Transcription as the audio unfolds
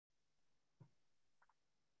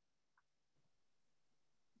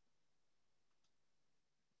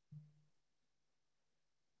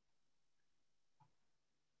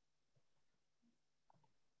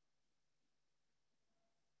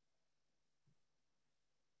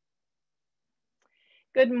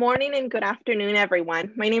Good morning and good afternoon,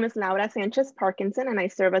 everyone. My name is Laura Sanchez Parkinson, and I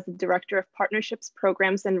serve as the Director of Partnerships,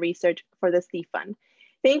 Programs, and Research for the C Fund.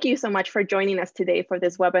 Thank you so much for joining us today for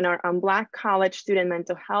this webinar on Black college student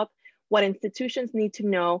mental health, what institutions need to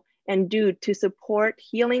know and do to support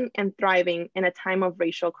healing and thriving in a time of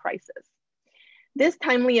racial crisis. This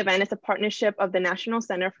timely event is a partnership of the National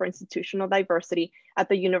Center for Institutional Diversity at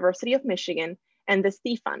the University of Michigan and the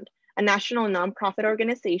C Fund, a national nonprofit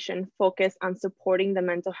organization focused on supporting the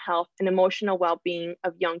mental health and emotional well-being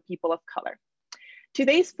of young people of color.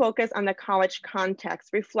 Today's focus on the college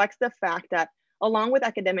context reflects the fact that, along with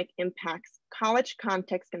academic impacts, college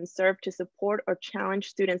context can serve to support or challenge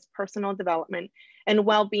students' personal development and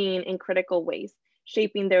well-being in critical ways,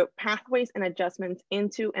 shaping their pathways and adjustments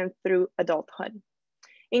into and through adulthood.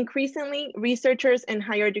 Increasingly, researchers in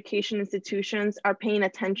higher education institutions are paying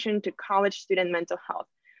attention to college student mental health,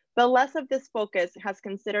 but less of this focus has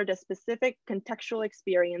considered the specific contextual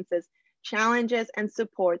experiences, challenges, and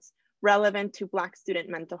supports relevant to Black student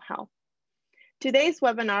mental health. Today's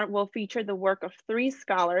webinar will feature the work of 3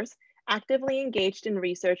 scholars actively engaged in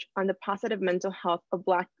research on the positive mental health of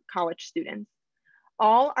Black college students.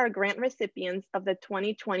 All are grant recipients of the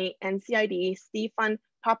 2020 NCID C Fund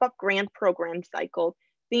pop-up grant program cycle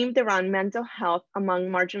themed around mental health among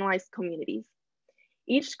marginalized communities.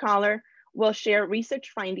 Each scholar will share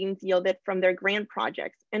research findings yielded from their grant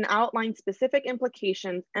projects and outline specific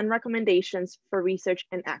implications and recommendations for research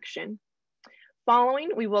and action.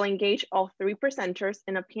 Following, we will engage all 3 presenters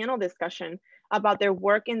in a panel discussion about their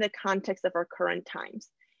work in the context of our current times,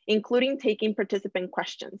 including taking participant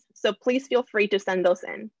questions. So please feel free to send those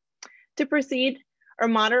in. To proceed, our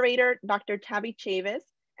moderator, Dr. Tabby Chavis,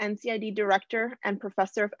 NCID Director and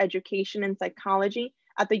Professor of Education and Psychology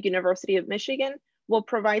at the University of Michigan, will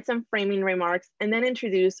provide some framing remarks and then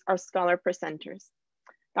introduce our scholar presenters.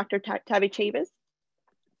 Dr. Tabby Chavis.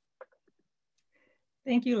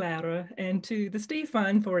 Thank you, Laura, and to the Steve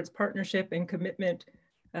Fund for its partnership and commitment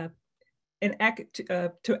to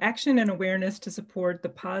action and awareness to support the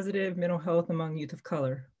positive mental health among youth of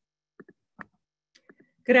color.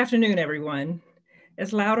 Good afternoon, everyone.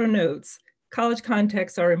 As Laura notes, college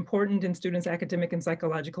contexts are important in students' academic and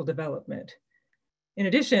psychological development. In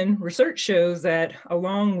addition, research shows that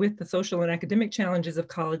along with the social and academic challenges of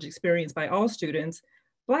college experienced by all students,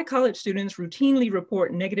 Black college students routinely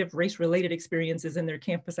report negative race-related experiences in their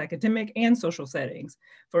campus academic and social settings.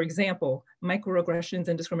 For example, microaggressions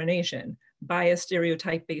and discrimination, biased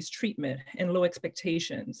stereotype-based treatment, and low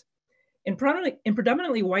expectations. In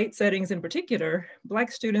predominantly white settings in particular,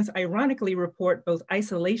 Black students ironically report both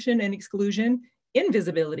isolation and exclusion,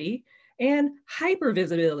 invisibility, and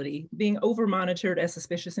hypervisibility, being over-monitored as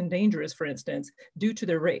suspicious and dangerous, for instance, due to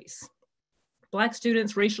their race. Black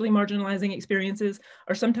students' racially marginalizing experiences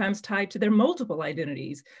are sometimes tied to their multiple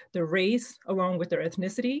identities, their race, along with their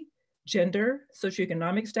ethnicity, gender,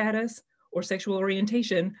 socioeconomic status, or sexual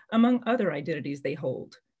orientation, among other identities they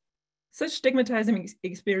hold. Such stigmatizing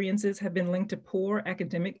experiences have been linked to poor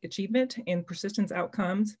academic achievement and persistence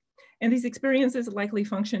outcomes, and these experiences likely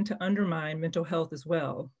function to undermine mental health as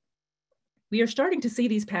well. We are starting to see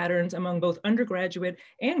these patterns among both undergraduate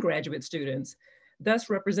and graduate students, thus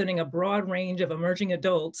representing a broad range of emerging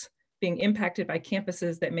adults being impacted by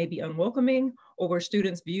campuses that may be unwelcoming or where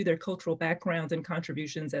students view their cultural backgrounds and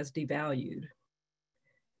contributions as devalued.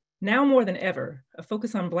 Now more than ever, a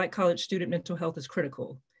focus on Black college student mental health is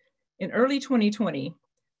critical. In early 2020,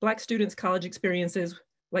 Black students' college experiences,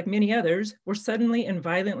 like many others, were suddenly and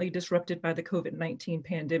violently disrupted by the COVID-19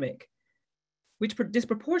 pandemic, which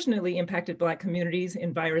disproportionately impacted Black communities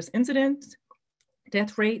in virus incidents,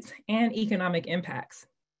 death rates, and economic impacts.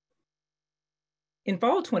 In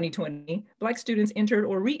fall 2020, Black students entered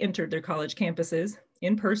or re-entered their college campuses,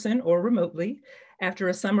 in person or remotely, after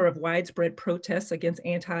a summer of widespread protests against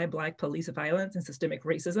anti-Black police violence and systemic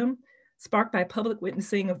racism, sparked by public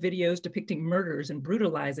witnessing of videos depicting murders and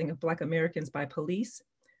brutalizing of Black Americans by police,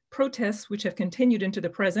 protests which have continued into the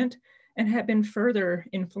present and have been further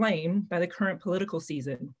inflamed by the current political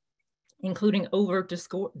season, including overt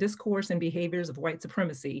discourse and behaviors of white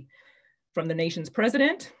supremacy, from the nation's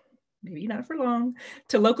president, maybe not for long,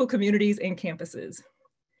 to local communities and campuses.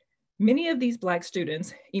 Many of these Black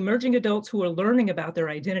students, emerging adults who are learning about their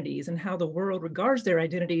identities and how the world regards their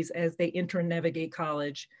identities as they enter and navigate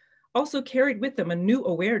college, also carried with them a new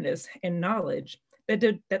awareness and knowledge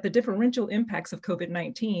that the differential impacts of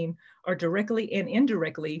COVID-19 are directly and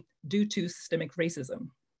indirectly due to systemic racism.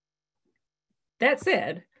 That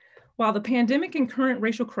said, while the pandemic and current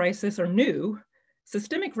racial crisis are new,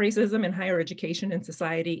 systemic racism in higher education and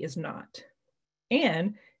society is not.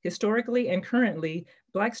 And Historically and currently,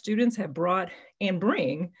 Black students have brought and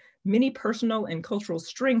bring many personal and cultural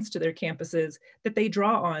strengths to their campuses that they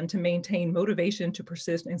draw on to maintain motivation to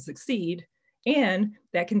persist and succeed, and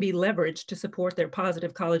that can be leveraged to support their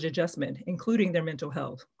positive college adjustment, including their mental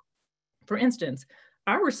health. For instance,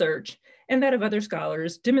 our research and that of other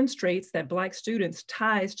scholars demonstrates that Black students'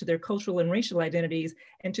 ties to their cultural and racial identities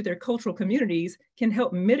and to their cultural communities can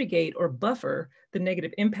help mitigate or buffer the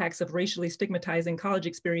negative impacts of racially stigmatizing college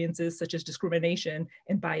experiences such as discrimination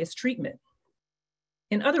and biased treatment.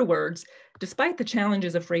 In other words, despite the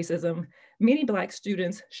challenges of racism, many Black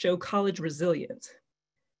students show college resilience.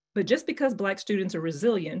 But just because Black students are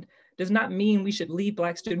resilient does not mean we should leave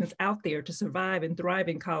Black students out there to survive and thrive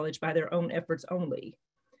in college by their own efforts only.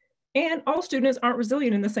 And all students aren't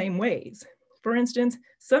resilient in the same ways. For instance,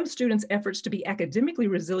 some students' efforts to be academically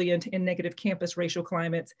resilient in negative campus racial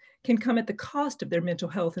climates can come at the cost of their mental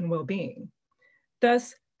health and well-being.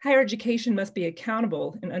 Thus, higher education must be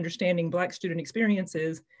accountable in understanding Black student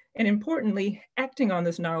experiences, and importantly, acting on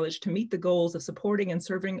this knowledge to meet the goals of supporting and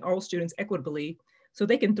serving all students equitably so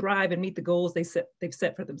they can thrive and meet the goals they've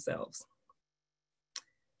set for themselves.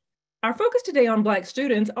 Our focus today on Black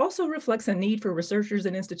students also reflects a need for researchers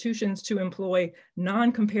and institutions to employ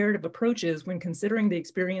non-comparative approaches when considering the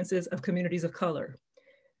experiences of communities of color.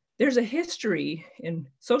 There's a history in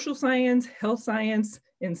social science, health science,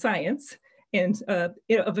 and science, and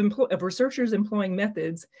of researchers employing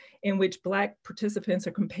methods in which Black participants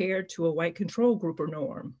are compared to a white control group or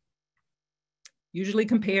norm, usually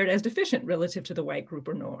compared as deficient relative to the white group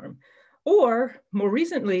or norm, or more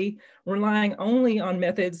recently, relying only on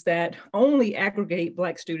methods that only aggregate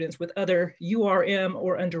Black students with other URM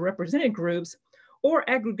or underrepresented groups, or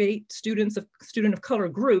aggregate student of color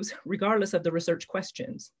groups regardless of the research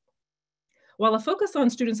questions. While a focus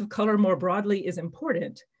on students of color more broadly is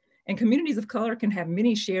important, and communities of color can have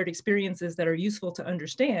many shared experiences that are useful to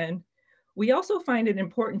understand, we also find it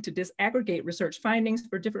important to disaggregate research findings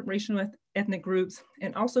for different racial and ethnic groups,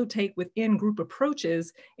 and also take within group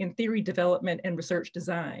approaches in theory development and research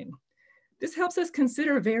design. This helps us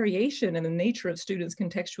consider variation in the nature of students'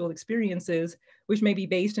 contextual experiences, which may be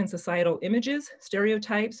based in societal images,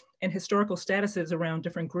 stereotypes, and historical statuses around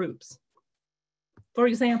different groups. For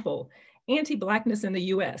example, anti-Blackness in the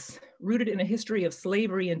US, rooted in a history of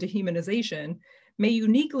slavery and dehumanization, may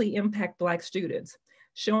uniquely impact Black students,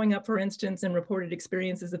 showing up, for instance, in reported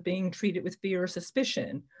experiences of being treated with fear or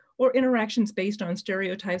suspicion, or interactions based on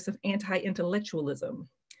stereotypes of anti-intellectualism.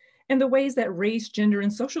 And the ways that race, gender,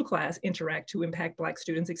 and social class interact to impact Black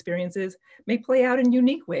students' experiences may play out in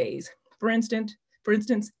unique ways. For instance,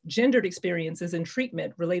 gendered experiences and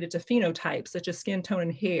treatment related to phenotypes such as skin tone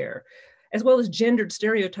and hair, as well as gendered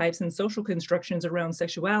stereotypes and social constructions around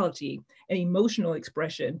sexuality and emotional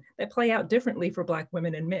expression that play out differently for Black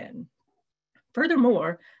women and men.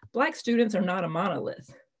 Furthermore, Black students are not a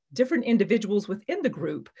monolith. Different individuals within the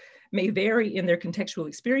group may vary in their contextual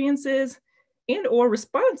experiences and/or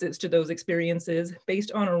responses to those experiences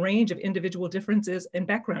based on a range of individual differences and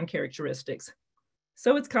background characteristics.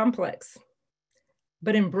 So it's complex.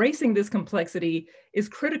 But embracing this complexity is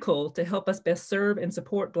critical to help us best serve and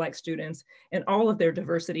support Black students in all of their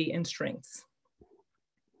diversity and strengths.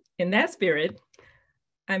 In that spirit,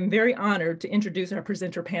 I'm very honored to introduce our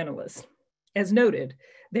presenter panelists. As noted,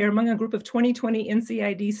 they're among a group of 2020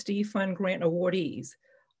 NCID Steve Fund Grant awardees.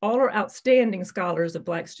 All are outstanding scholars of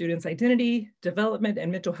Black students' identity, development,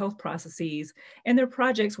 and mental health processes, and their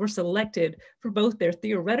projects were selected for both their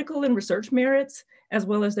theoretical and research merits, as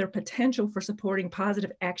well as their potential for supporting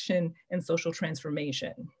positive action and social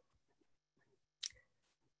transformation.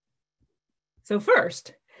 So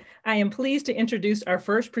first, I am pleased to introduce our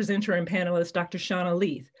first presenter and panelist, Dr. Shauna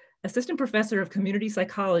Leith, Assistant Professor of Community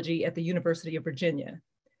Psychology at the University of Virginia.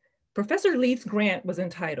 Professor Leith's grant was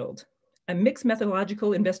entitled, A Mixed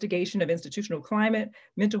Methodological Investigation of Institutional Climate,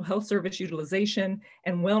 Mental Health Service Utilization,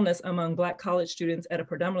 and Wellness Among Black College Students at a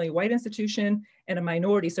Predominantly White Institution and a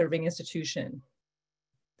Minority Serving Institution.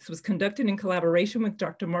 This was conducted in collaboration with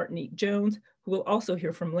Dr. Martinique Jones, who we'll also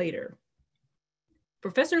hear from later.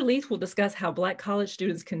 Professor Leith will discuss how Black college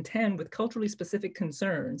students contend with culturally specific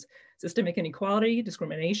concerns, systemic inequality,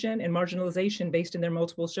 discrimination, and marginalization based in their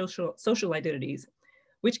multiple social identities,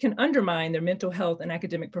 which can undermine their mental health and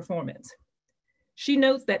academic performance. She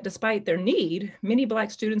notes that despite their need, many Black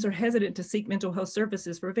students are hesitant to seek mental health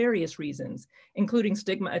services for various reasons, including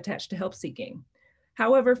stigma attached to help seeking.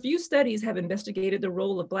 However, few studies have investigated the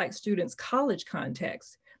role of Black students' college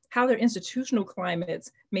context, how their institutional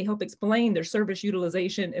climates may help explain their service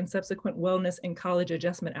utilization and subsequent wellness and college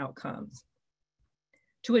adjustment outcomes.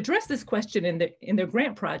 To address this question in their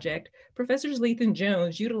grant project, Professors Leith and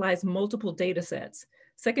Jones utilized multiple data sets: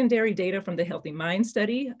 secondary data from the Healthy Mind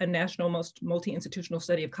Study, a national multi-institutional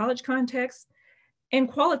study of college contexts, and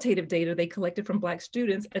qualitative data they collected from Black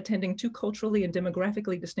students attending two culturally and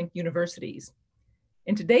demographically distinct universities.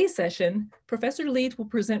 In today's session, Professor Leith will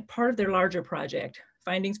present part of their larger project,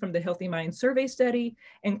 findings from the Healthy Mind Survey Study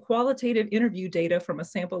and qualitative interview data from a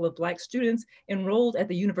sample of Black students enrolled at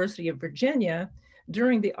the University of Virginia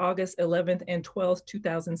during the August 11th and 12th,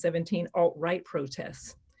 2017 alt-right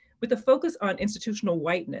protests, with a focus on institutional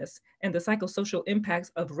whiteness and the psychosocial impacts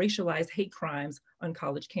of racialized hate crimes on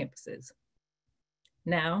college campuses.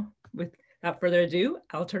 Now, without further ado,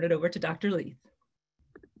 I'll turn it over to Dr. Leith.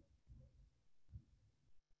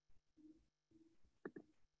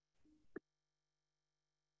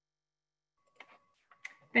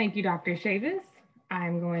 Thank you, Dr. Chavis.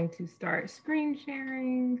 I'm going to start screen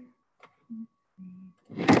sharing.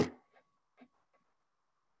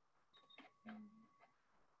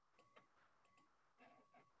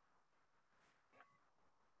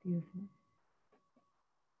 Beautiful.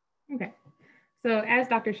 Okay, so as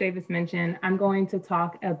Dr. Chavis mentioned, I'm going to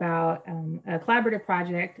talk about a collaborative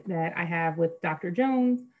project that I have with Dr.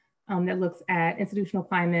 Jones that looks at institutional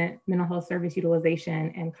climate, mental health service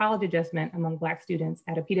utilization, and college adjustment among Black students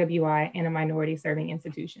at a PWI and a minority serving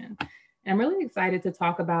institution. And I'm really excited to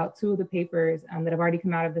talk about two of the papers that have already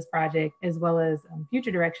come out of this project, as well as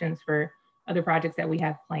future directions for other projects that we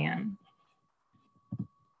have planned.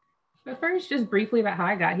 But first, just briefly about how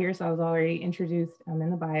I got here. So I was already introduced in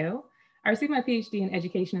the bio. I received my PhD in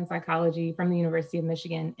education and psychology from the University of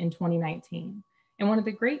Michigan in 2019. And one of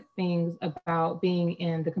the great things about being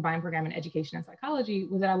in the combined program in education and psychology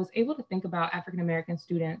was that I was able to think about African-American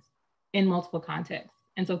students in multiple contexts.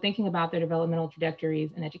 And so thinking about their developmental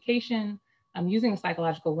trajectories in education, using a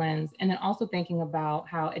psychological lens, and then also thinking about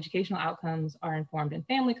how educational outcomes are informed in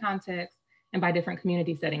family contexts and by different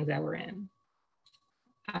community settings that we're in.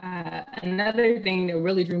 Another thing that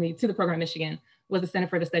really drew me to the program in Michigan was the Center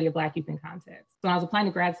for the Study of Black Youth in Context. So when I was applying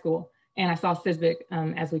to grad school and I saw CISBIC,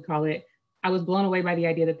 as we call it, I was blown away by the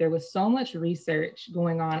idea that there was so much research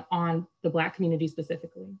going on the Black community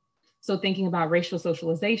specifically. So thinking about racial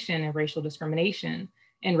socialization and racial discrimination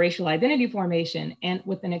and racial identity formation, and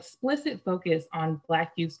with an explicit focus on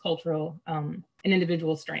Black youth's cultural and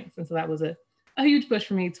individual strengths. And so that was a huge push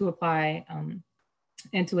for me to apply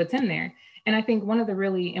and to attend there. And I think one of the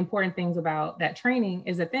really important things about that training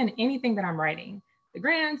is that then anything that I'm writing, the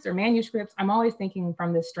grants or manuscripts, I'm always thinking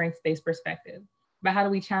from this strengths-based perspective about how do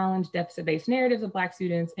we challenge deficit-based narratives of Black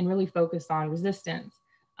students and really focus on resistance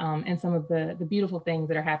and some of the beautiful things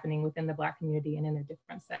that are happening within the Black community and in their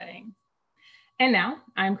different settings. And now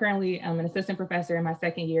I'm currently an assistant professor in my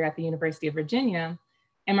second year at the University of Virginia.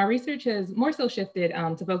 And my research has more so shifted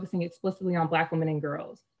to focusing explicitly on Black women and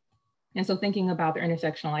girls. And so thinking about their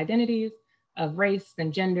intersectional identities of race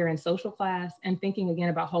and gender and social class, and thinking again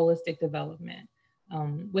about holistic development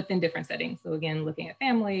within different settings. So again, looking at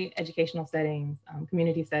family, educational settings,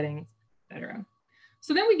 community settings, et cetera.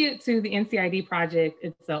 So then we get to the NCID project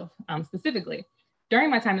itself specifically. During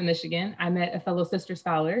my time in Michigan, I met a fellow sister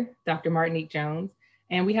scholar, Dr. Martinique Jones,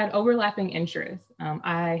 and we had overlapping interests.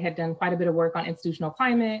 I had done quite a bit of work on institutional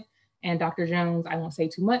climate, and Dr. Jones, I won't say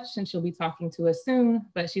too much since she'll be talking to us soon,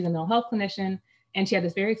 but she's a mental health clinician, and she had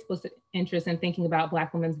this very explicit interest in thinking about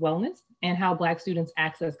Black women's wellness and how Black students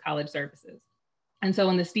access college services. And so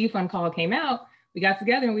when the Steve Fund call came out, we got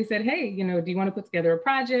together and we said, hey, do you want to put together a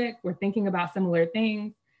project? We're thinking about similar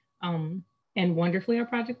things. And wonderfully, our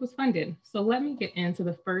project was funded. So let me get into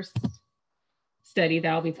the first study that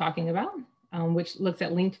I'll be talking about, which looks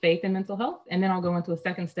at linked faith and mental health. And then I'll go into a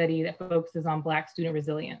second study that focuses on Black student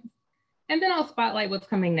resilience. And then I'll spotlight what's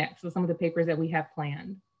coming next with some of the papers that we have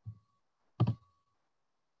planned.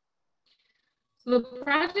 So the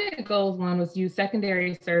project goals one was use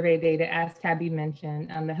secondary survey data, as Tabby mentioned,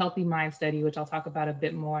 the Healthy Mind Study, which I'll talk about a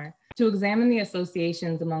bit more, to examine the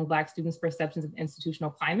associations among Black students' perceptions of institutional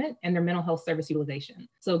climate and their mental health service utilization.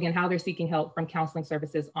 So again, how they're seeking help from counseling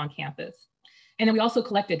services on campus. And then we also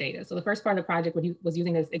collected data. So the first part of the project was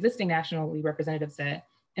using this existing nationally representative set.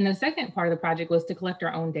 And the second part of the project was to collect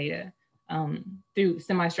our own data through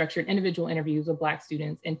semi-structured individual interviews with Black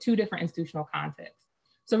students in two different institutional contexts.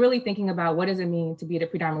 So really thinking about what does it mean to be at a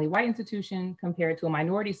predominantly white institution compared to a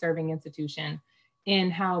minority serving institution,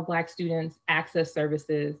 and how Black students access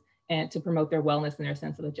services and to promote their wellness and their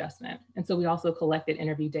sense of adjustment. And so we also collected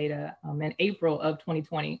interview data in April of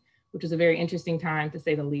 2020, which was a very interesting time, to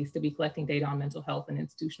say the least, to be collecting data on mental health and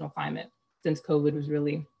institutional climate, since COVID was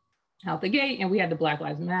really out the gate, and we had the Black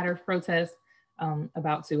Lives Matter protest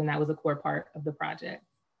about to, and that was a core part of the project.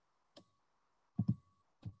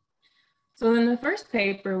 So then the first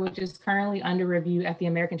paper, which is currently under review at the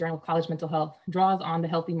American Journal of College Mental Health, draws on the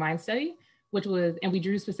Healthy Mind study, and we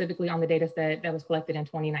drew specifically on the data set that was collected in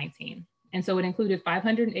 2019. And so it included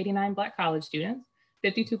 589 Black college students,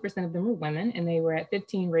 52% of them were women, and they were at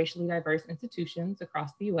 15 racially diverse institutions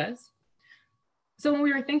across the US. So when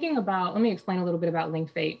we were thinking about, let me explain a little bit about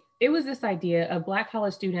linked fate. It was this idea of Black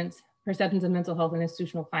college students' perceptions of mental health and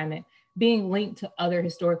institutional climate being linked to other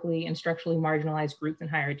historically and structurally marginalized groups in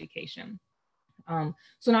higher education.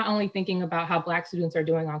 So not only thinking about how Black students are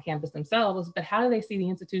doing on campus themselves, but how do they see the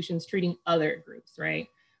institutions treating other groups, right?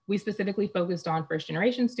 We specifically focused on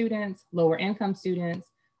first-generation students, lower income students,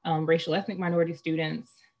 racial ethnic minority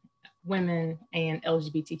students, women, and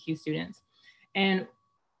LGBTQ students. And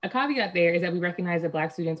a caveat there is that we recognize that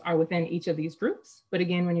Black students are within each of these groups. But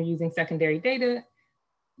again, when you're using secondary data,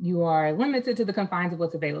 you are limited to the confines of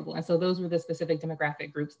what's available. And so those were the specific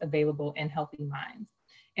demographic groups available in Healthy Minds.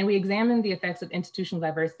 And we examined the effects of institutional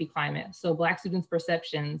diversity climate. So Black students'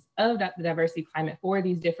 perceptions of the diversity climate for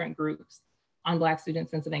these different groups on Black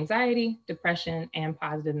students' sense of anxiety, depression, and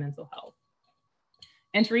positive mental health.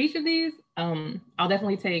 And for each of these, I'm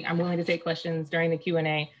willing to take questions during the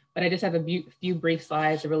Q&A, but I just have a few brief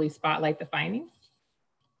slides to really spotlight the findings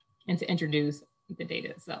and to introduce the data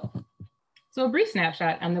itself. So a brief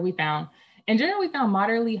snapshot that we found. In general, we found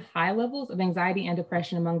moderately high levels of anxiety and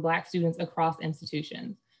depression among Black students across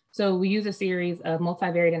institutions. So we use a series of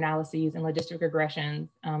multivariate analyses and logistic regressions,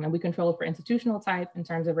 and we controlled for institutional type in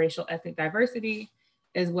terms of racial ethnic diversity,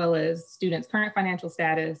 as well as students' current financial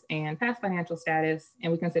status and past financial status,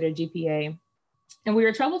 and we considered GPA. And we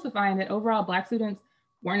were troubled to find that overall Black students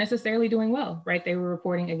weren't necessarily doing well, right? They were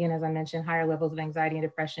reporting, again, as I mentioned, higher levels of anxiety and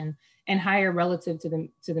depression and higher relative to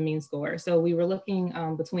the mean score. So we were looking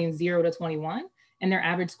between 0 to 21, and their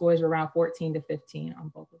average scores were around 14 to 15 on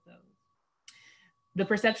both of those. The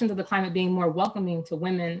perceptions of the climate being more welcoming to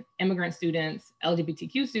women, immigrant students,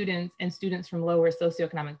 LGBTQ students, and students from lower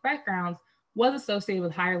socioeconomic backgrounds was associated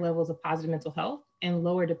with higher levels of positive mental health and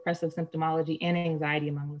lower depressive symptomology and anxiety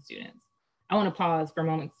among the students. I want to pause for a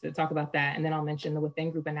moment to talk about that, and then I'll mention the within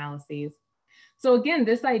group analyses. So again,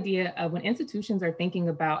 this idea of when institutions are thinking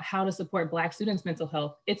about how to support Black students' mental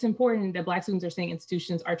health, it's important that Black students are saying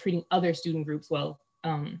institutions are treating other student groups well,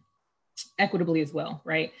 equitably as well,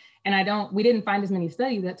 right? And we didn't find as many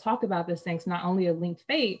studies that talked about this thing, not only a linked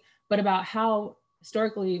fate, but about how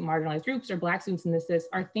historically marginalized groups or Black students in this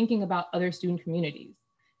are thinking about other student communities.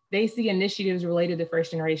 They see initiatives related to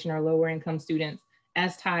first generation or lower income students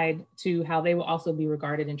as tied to how they will also be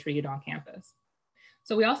regarded and treated on campus.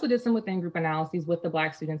 So we also did some within group analyses with the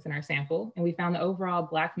Black students in our sample, and we found that overall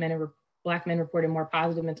Black men reported more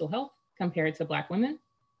positive mental health compared to Black women.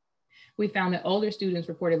 We found that older students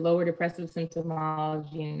reported lower depressive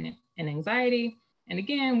symptomology and anxiety. And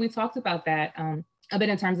again, we talked about that a bit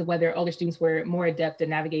in terms of whether older students were more adept at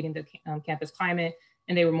navigating the campus climate,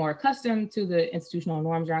 and they were more accustomed to the institutional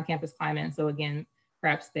norms around campus climate. And so again,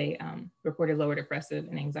 perhaps they reported lower depressive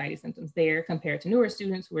and anxiety symptoms there compared to newer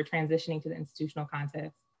students who were transitioning to the institutional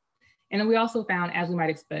context. And then we also found, as we might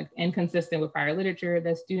expect, and consistent with prior literature,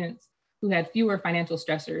 that students who had fewer financial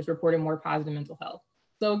stressors reported more positive mental health.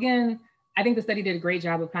 So again, I think the study did a great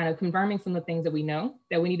job of kind of confirming some of the things that we know,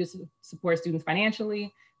 that we need to support students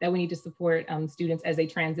financially, that we need to support students as they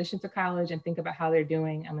transition to college and think about how they're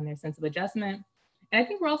doing in their sense of adjustment. And I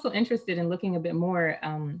think we're also interested in looking a bit more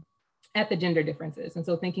at the gender differences. And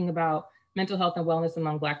so thinking about mental health and wellness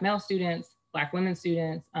among Black male students, Black women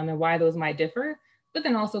students, and why those might differ, but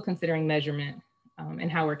then also considering measurement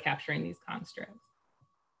and how we're capturing these constructs.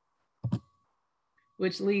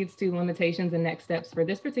 Which leads to limitations and next steps for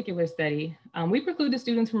this particular study. We precluded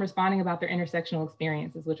students from responding about their intersectional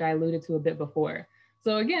experiences, which I alluded to a bit before.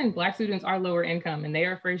 So again, Black students are lower income and they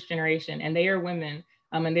are first generation and they are women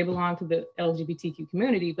and they belong to the LGBTQ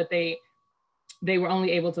community, but they were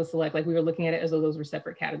only able to select, like we were looking at it as though those were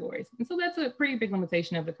separate categories. And so that's a pretty big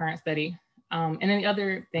limitation of the current study. And then the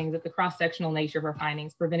other thing that the cross-sectional nature of our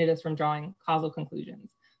findings prevented us from drawing causal conclusions.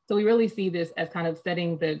 So we really see this as kind of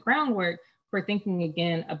setting the groundwork for thinking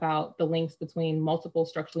again about the links between multiple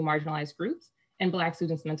structurally marginalized groups and Black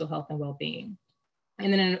students' mental health and well-being.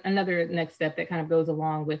 And then another next step that kind of goes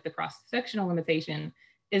along with the cross-sectional limitation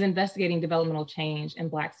is investigating developmental change in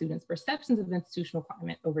Black students' perceptions of institutional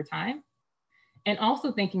climate over time. And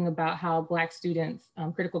also thinking about how Black students'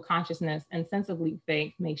 critical consciousness and sense of leap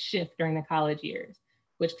fate may shift during the college years,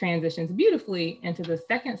 which transitions beautifully into the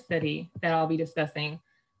second study that I'll be discussing,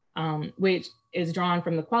 which is drawn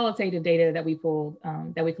from the qualitative data that we pulled,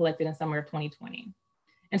 that we collected in summer of 2020.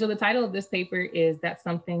 And so the title of this paper is That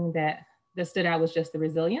Something That Stood Out Was Just the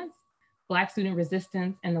Resilience, Black Student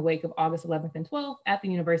Resistance in the Wake of August 11th and 12th at the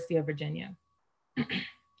University of Virginia.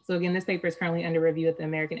 So again, this paper is currently under review at the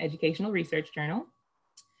American Educational Research Journal.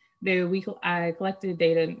 I collected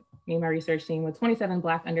data, me and my research team, with 27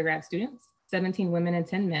 Black undergrad students, 17 women and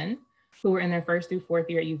 10 men, who were in their first through fourth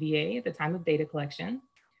year at UVA at the time of data collection.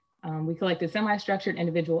 We collected semi-structured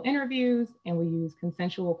individual interviews, and we used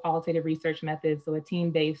consensual qualitative research methods, so a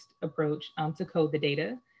team-based approach to code the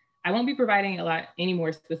data. I won't be providing any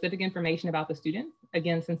more specific information about the students.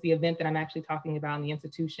 Again, since the event that I'm actually talking about in the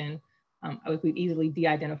institution, I could easily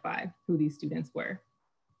de-identify who these students were.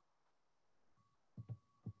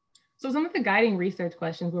 So some of the guiding research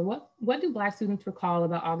questions were, what do Black students recall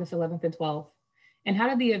about August 11th and 12th? And how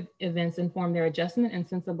did the events inform their adjustment and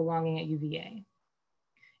sense of belonging at UVA?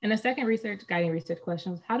 And the second guiding research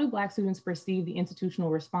question was, how do Black students perceive the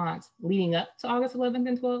institutional response leading up to August 11th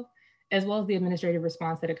and 12th, as well as the administrative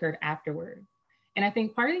response that occurred afterward? And I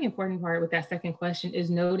think part of the important part with that second question is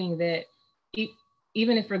noting that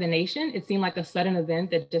even if for the nation, it seemed like a sudden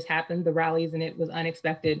event that just happened, the rallies, and it was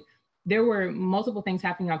unexpected, there were multiple things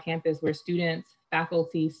happening on campus where students,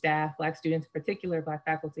 faculty, staff, Black students in particular, Black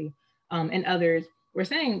faculty, and others were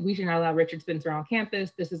saying, we should not allow Richard Spencer on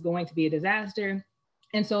campus. This is going to be a disaster.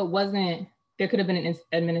 And so there could have been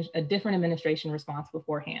a different administration response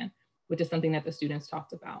beforehand, which is something that the students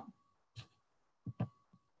talked about.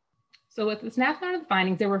 So with the snapshot of the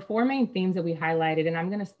findings, there were 4 main themes that we highlighted, and I'm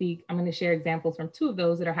going to share examples from 2 of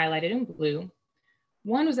those that are highlighted in blue.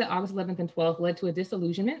 One was that August 11th and 12th led to a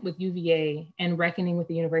disillusionment with UVA and reckoning with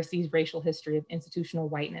the university's racial history of institutional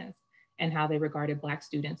whiteness and how they regarded Black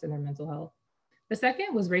students and their mental health. The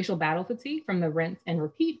second was racial battle fatigue from the rinse and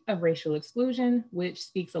repeat of racial exclusion, which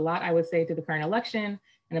speaks a lot, I would say, to the current election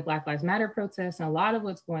and the Black Lives Matter protests and a lot of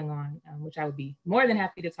what's going on, which I would be more than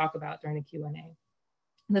happy to talk about during the Q&A.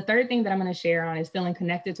 The third thing that I'm going to share on is feeling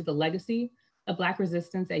connected to the legacy of Black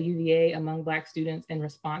resistance at UVA among Black students in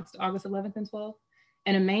response to August 11th and 12th.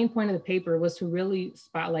 And a main point of the paper was to really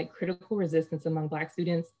spotlight critical resistance among Black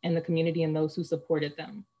students and the community and those who supported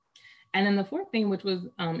them. And then the fourth thing, which was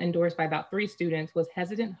endorsed by about 3 students, was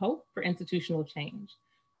hesitant hope for institutional change.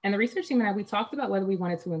 And the research team and I, we talked about whether we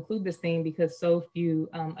wanted to include this theme because so few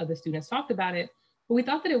of the students talked about it, but we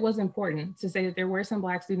thought that it was important to say that there were some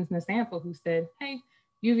Black students in the sample who said, hey,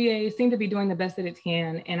 UVA seemed to be doing the best that it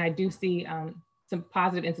can, and I do see some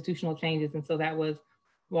positive institutional changes. And so that was,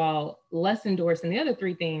 while less endorsed than the other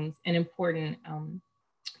 3 themes, an important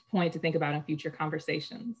point to think about in future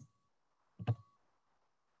conversations.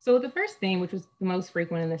 So the first theme, which was the most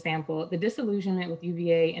frequent in the sample, the disillusionment with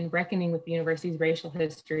UVA and reckoning with the university's racial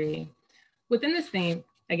history. Within this theme,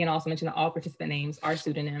 again, also mention that all participant names are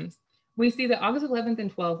pseudonyms. We see that August 11th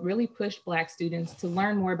and 12th really pushed Black students to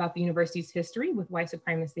learn more about the university's history with white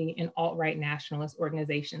supremacy and alt-right nationalist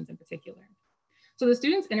organizations in particular. So the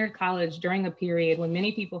students entered college during a period when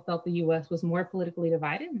many people felt the US was more politically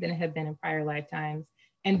divided than it had been in prior lifetimes,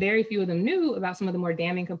 and very few of them knew about some of the more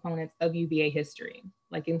damning components of UVA history,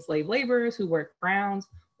 like enslaved laborers who worked grounds,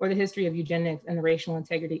 or the history of eugenics and the Racial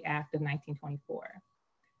Integrity Act of 1924.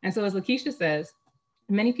 And so as Lakeisha says,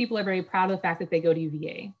 many people are very proud of the fact that they go to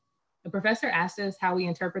UVA. The professor asked us how we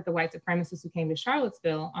interpret the white supremacists who came to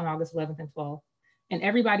Charlottesville on August 11th and 12th, and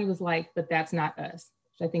everybody was like, but that's not us,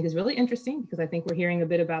 which I think is really interesting because I think we're hearing a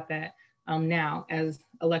bit about that now as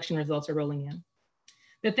election results are rolling in.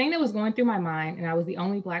 The thing that was going through my mind, and I was the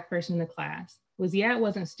only Black person in the class, was yeah, it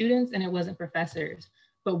wasn't students and it wasn't professors,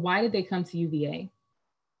 but why did they come to UVA?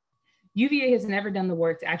 UVA has never done the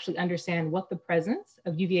work to actually understand what the presence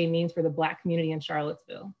of UVA means for the Black community in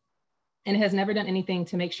Charlottesville. And it has never done anything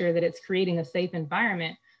to make sure that it's creating a safe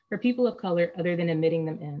environment for people of color other than admitting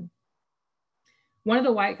them in. One of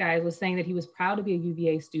the white guys was saying that he was proud to be a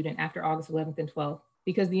UVA student after August 11th and 12th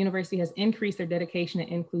because the university has increased their dedication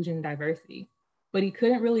to inclusion and diversity, but he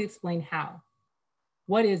couldn't really explain how.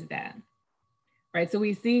 What is that? Right, so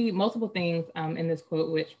we see multiple things in this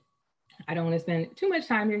quote, which I don't want to spend too much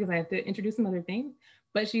time here because I have to introduce some other things,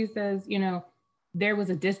 but she says, you know, there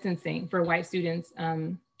was a distancing for white students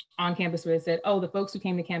on campus where they said, oh, the folks who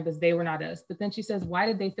came to campus, they were not us. But then she says, why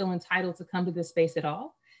did they feel entitled to come to this space at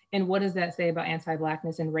all? And what does that say about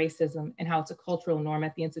anti-Blackness and racism and how it's a cultural norm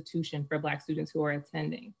at the institution for Black students who are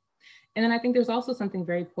attending? And then I think there's also something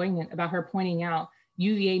very poignant about her pointing out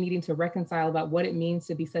UVA needing to reconcile about what it means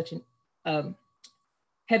to be such an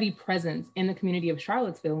heavy presence in the community of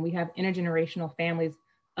Charlottesville. And we have intergenerational families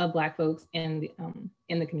of Black folks in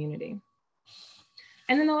the community.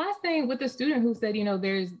 And then the last thing with the student who said, you know,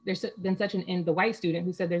 there's been such the white student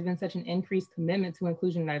who said there's been such an increased commitment to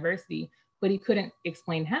inclusion and diversity, but he couldn't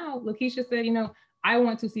explain how. Lakeisha said, you know, I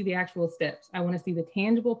want to see the actual steps. I want to see the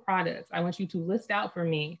tangible products. I want you to list out for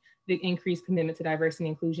me the increased commitment to diversity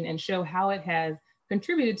and inclusion and show how it has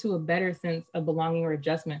contributed to a better sense of belonging or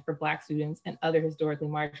adjustment for Black students and other historically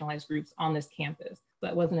marginalized groups on this campus. So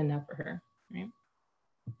that wasn't enough for her, right?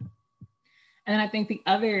 And then I think the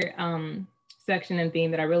other section and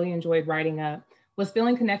theme that I really enjoyed writing up was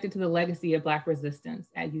feeling connected to the legacy of Black resistance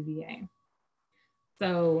at UVA.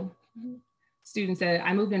 So student said,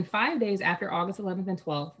 I moved in 5 days after August 11th and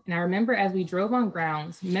 12th. And I remember as we drove on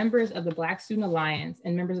grounds, members of the Black Student Alliance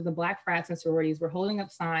and members of the Black frats and sororities were holding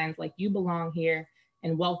up signs like "You belong here"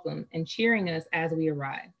 and "Welcome" and cheering us as we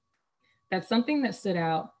arrived. That's something that stood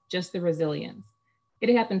out, just the resilience. It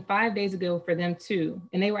had happened 5 days ago for them too,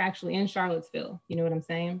 and they were actually in Charlottesville, you know what I'm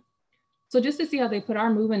saying? So just to see how they put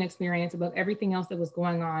our movement experience above everything else that was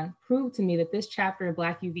going on proved to me that this chapter of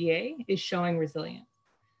Black UVA is showing resilience.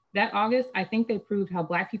 That August, I think they proved how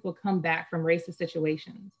Black people come back from racist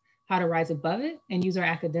situations, how to rise above it and use our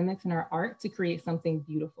academics and our art to create something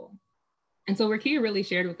beautiful. And so Rakia really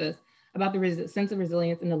shared with us about the sense of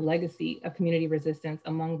resilience and the legacy of community resistance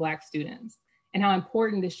among Black students, and how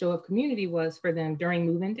important this show of community was for them during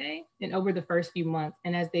move-in day and over the first few months,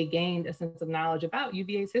 and as they gained a sense of knowledge about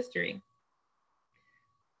UVA's history.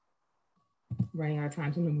 Running out of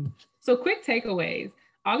time to move. So quick takeaways.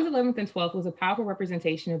 August 11th and 12th was a powerful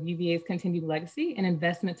representation of UVA's continued legacy and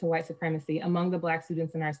investment to white supremacy among the Black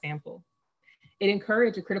students in our sample. It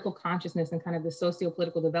encouraged a critical consciousness and kind of the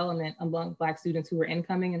socio-political development among Black students who were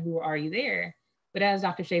incoming and who were already there. But as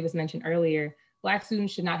Dr. Chavis mentioned earlier, Black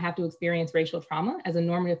students should not have to experience racial trauma as a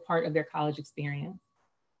normative part of their college experience.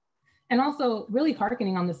 And also really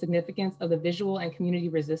hearkening on the significance of the visual and community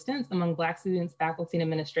resistance among Black students, faculty, and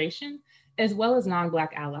administration, as well as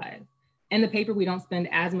non-Black allies. In the paper, we don't spend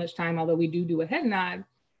as much time, although we do a head nod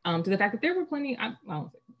to the fact that there were plenty,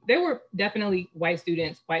 there were definitely white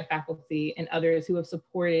students, white faculty, and others who have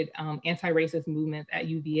supported anti-racist movements at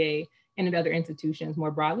UVA and at other institutions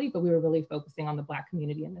more broadly, but we were really focusing on the Black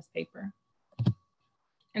community in this paper.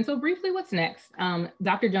 And so briefly, what's next?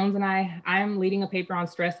 Dr. Jones and I'm leading a paper on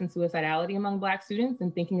stress and suicidality among Black students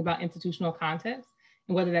and thinking about institutional context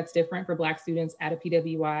and whether that's different for Black students at a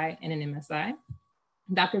PWI and an MSI.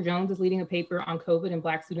 Dr. Jones is leading a paper on COVID and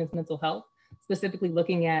Black students' mental health, specifically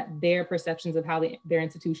looking at their perceptions of how their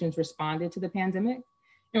institutions responded to the pandemic.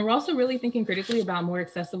 And we're also really thinking critically about more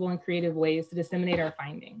accessible and creative ways to disseminate our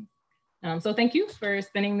findings. So thank you for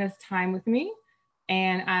spending this time with me.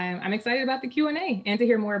 And I'm excited about the Q&A and to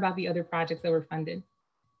hear more about the other projects that were funded.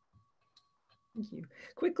 Thank you.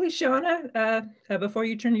 Quickly, Shauna, before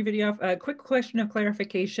you turn your video off, a quick question of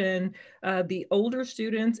clarification. The older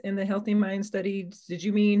students in the Healthy Mind study, did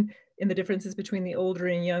you mean in the differences between the older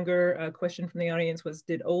and younger? A question from the audience was,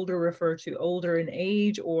 did older refer to older in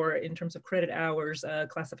age or in terms of credit hours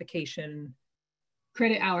classification?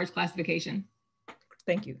 Credit hours classification.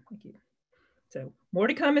 Thank you, thank you. So more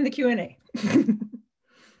to come in the Q&A.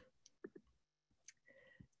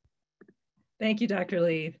 Thank you, Dr.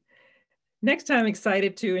 Lee. Next, I'm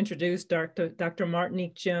excited to introduce Dr.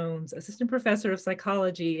 Martinique Jones, Assistant Professor of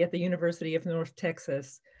Psychology at the University of North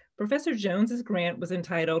Texas. Professor Jones's grant was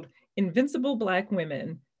entitled Invincible Black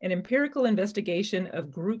Women, an empirical investigation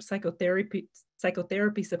of group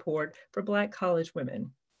psychotherapy support for Black college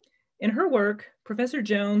women. In her work, Professor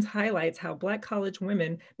Jones highlights how Black college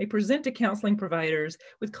women may present to counseling providers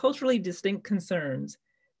with culturally distinct concerns,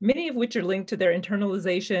 many of which are linked to their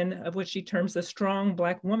internalization of what she terms the strong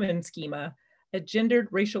Black woman schema, a gendered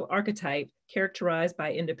racial archetype characterized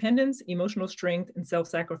by independence, emotional strength, and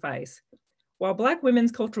self-sacrifice. While Black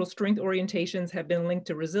women's cultural strength orientations have been linked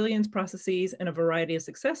to resilience processes and a variety of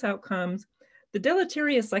success outcomes, the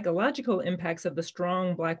deleterious psychological impacts of the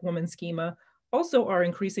strong Black woman schema also are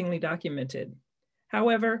increasingly documented.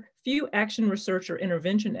 However, few action research or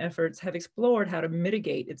intervention efforts have explored how to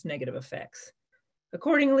mitigate its negative effects.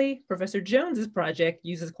 Accordingly, Professor Jones's project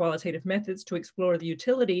uses qualitative methods to explore the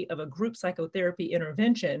utility of a group psychotherapy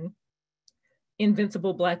intervention,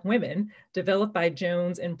 Invincible Black Women, developed by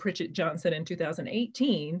Jones and Pritchett Johnson in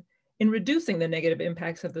 2018, in reducing the negative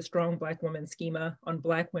impacts of the strong Black woman schema on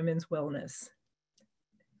Black women's wellness.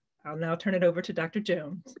 I'll now turn it over to Dr.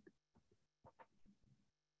 Jones.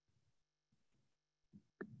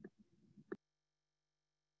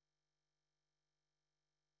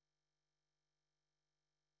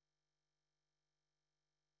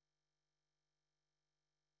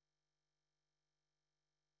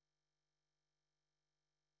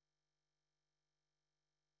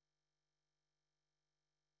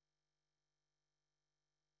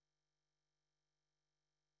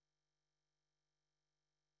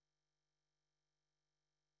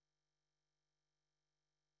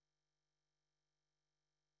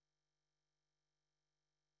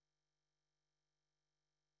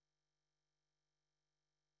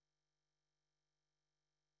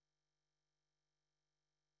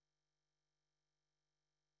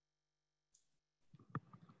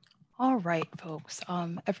 All right, folks.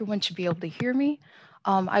 Everyone should be able to hear me.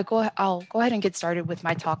 I'll go ahead and get started with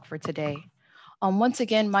my talk for today. Once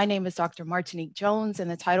again, my name is Dr. Martinique Jones, and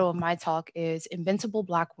the title of my talk is Invincible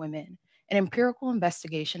Black Women, an empirical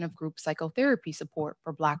investigation of group psychotherapy support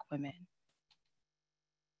for Black women.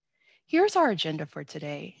 Here's our agenda for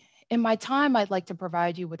today. In my time, I'd like to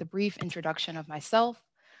provide you with a brief introduction of myself.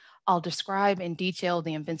 I'll describe in detail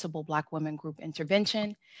the Invincible Black Women Group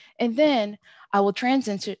intervention, and then I will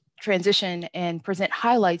transition and present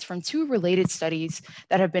highlights from two related studies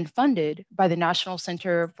that have been funded by the National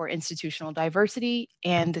Center for Institutional Diversity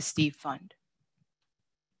and the Steve Fund.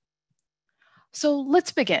 So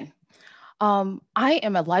let's begin. I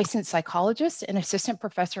am a licensed psychologist and assistant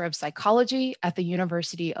professor of psychology at the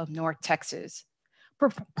University of North Texas.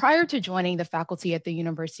 Prior to joining the faculty at the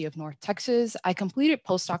University of North Texas, I completed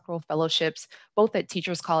postdoctoral fellowships both at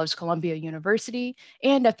Teachers College Columbia University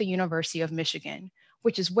and at the University of Michigan,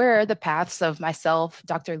 which is where the paths of myself,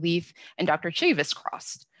 Dr. Leaf, and Dr. Chavis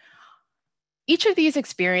crossed. Each of these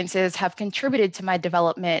experiences have contributed to my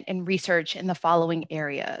development and research in the following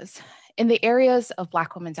areas. In the areas of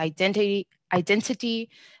Black women's identity,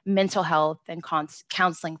 mental health, and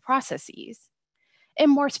counseling processes. And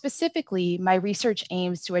more specifically, my research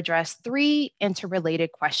aims to address three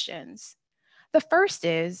interrelated questions. The first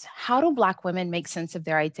is, how do Black women make sense of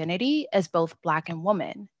their identity as both Black and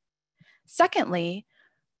woman? Secondly,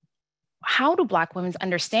 how do Black women's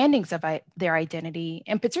understandings of their identity,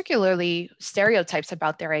 and particularly stereotypes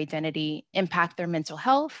about their identity, impact their mental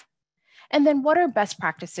health? And then what are best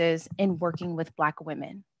practices in working with Black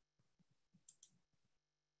women?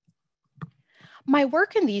 My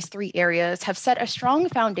work in these three areas have set a strong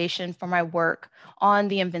foundation for my work on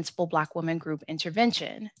the Invincible Black Women Group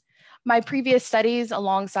intervention. My previous studies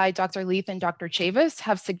alongside Dr. Leaf and Dr. Chavis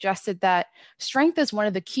have suggested that strength is one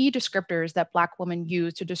of the key descriptors that Black women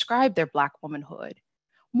use to describe their Black womanhood.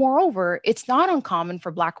 Moreover, it's not uncommon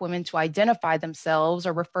for Black women to identify themselves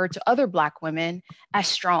or refer to other Black women as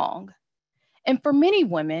strong. And for many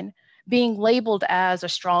women, being labeled as a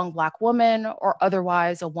strong Black woman or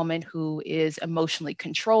otherwise a woman who is emotionally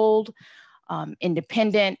controlled,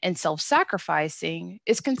 independent, and self-sacrificing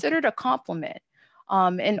is considered a compliment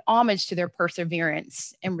and homage to their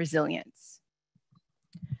perseverance and resilience.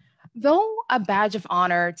 Though a badge of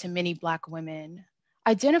honor to many Black women,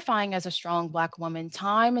 identifying as a strong Black woman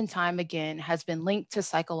time and time again has been linked to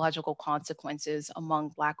psychological consequences among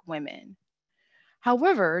Black women.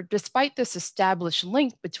 However, despite this established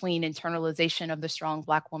link between internalization of the strong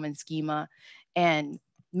Black woman schema and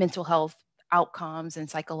mental health outcomes and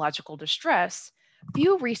psychological distress,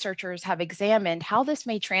 few researchers have examined how this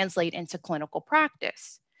may translate into clinical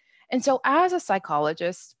practice. And so as a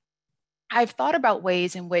psychologist, I've thought about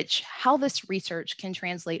ways in which how this research can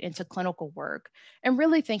translate into clinical work and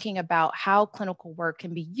really thinking about how clinical work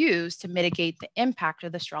can be used to mitigate the impact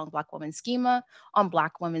of the strong Black woman schema on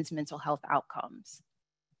Black women's mental health outcomes.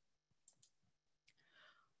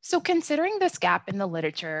 So considering this gap in the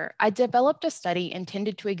literature, I developed a study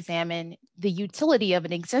intended to examine the utility of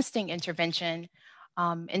an existing intervention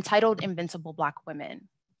entitled Invincible Black Women.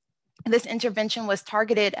 This intervention was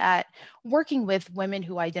targeted at working with women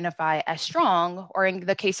who identify as strong, or in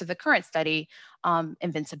the case of the current study,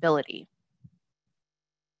 invincibility.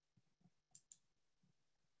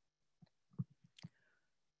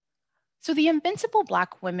 So the Invincible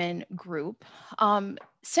Black Women group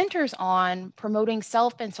centers on promoting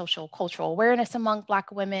self and social cultural awareness among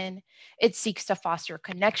Black women. It seeks to foster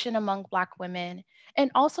connection among Black women,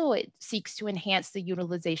 and also it seeks to enhance the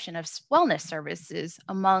utilization of wellness services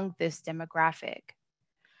among this demographic.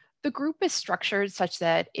 The group is structured such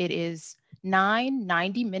that it is 9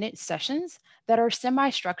 90-minute sessions that are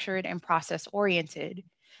semi-structured and process-oriented,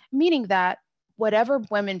 meaning that whatever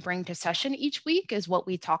women bring to session each week is what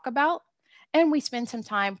we talk about, and we spend some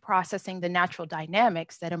time processing the natural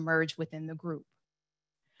dynamics that emerge within the group.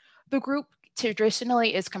 The group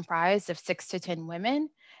traditionally is comprised of 6 to 10 women,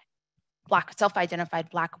 self-identified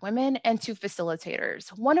Black women, and 2 facilitators,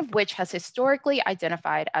 one of which has historically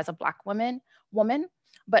identified as a Black woman,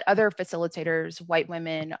 but other facilitators, white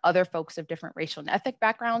women, other folks of different racial and ethnic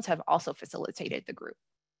backgrounds have also facilitated the group.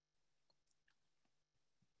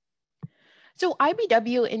 So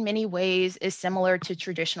IBW in many ways is similar to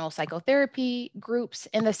traditional psychotherapy groups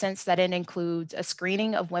in the sense that it includes a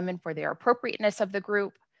screening of women for their appropriateness of the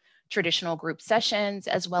group, traditional group sessions,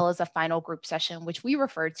 as well as a final group session, which we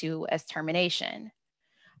refer to as termination.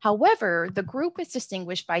 However, the group is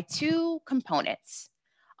distinguished by 2 components,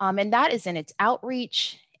 and that is in its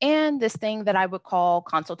outreach and this thing that I would call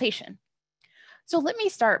consultation. So let me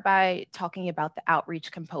start by talking about the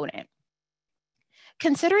outreach component.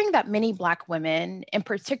 Considering that many Black women, in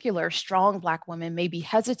particular strong Black women, may be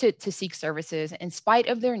hesitant to seek services in spite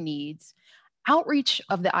of their needs, outreach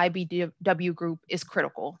of the IBW group is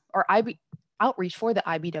critical, or outreach for the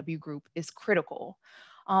IBW group is critical.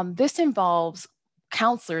 This involves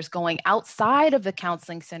counselors going outside of the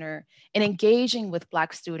counseling center and engaging with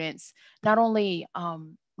Black students, not only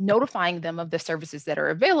notifying them of the services that are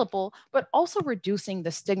available, but also reducing the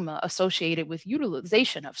stigma associated with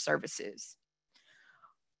utilization of services.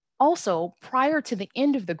 Also, prior to the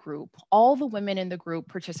end of the group, all the women in the group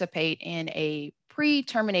participate in a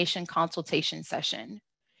pre-termination consultation session.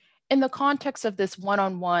 In the context of this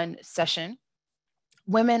one-on-one session,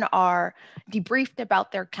 women are debriefed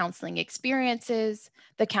about their counseling experiences.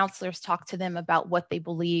 The counselors talk to them about what they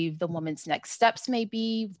believe the woman's next steps may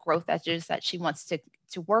be, growth edges that she wants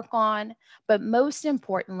to work on. But most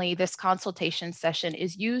importantly, this consultation session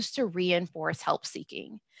is used to reinforce help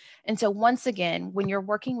seeking. And so once again, when you're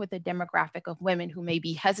working with a demographic of women who may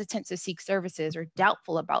be hesitant to seek services or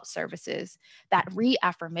doubtful about services, that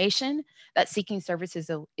reaffirmation that seeking services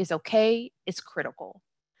is okay is critical.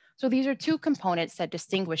 So these are two components that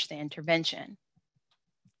distinguish the intervention.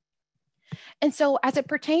 And so as it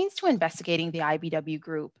pertains to investigating the IBW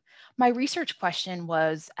group, my research question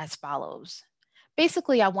was as follows.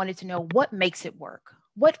 Basically, I wanted to know what makes it work,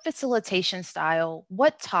 what facilitation style,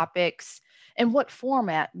 what topics, and what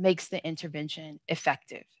format makes the intervention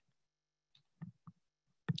effective.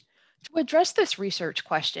 To address this research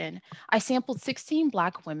question, I sampled 16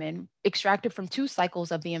 Black women extracted from 2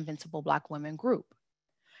 cycles of the Invincible Black Women group.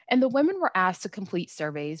 And the women were asked to complete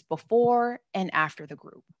surveys before and after the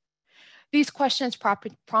group. These questions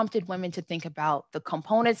prompted women to think about the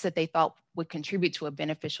components that they thought would contribute to a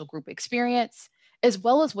beneficial group experience, as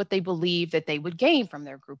well as what they believed that they would gain from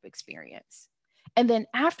their group experience. And then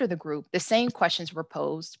after the group, the same questions were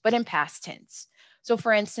posed, but in past tense. So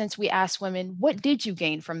for instance, we asked women, what did you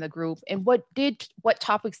gain from the group and what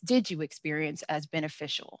topics did you experience as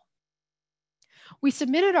beneficial? We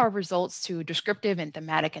submitted our results to descriptive and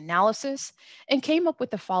thematic analysis and came up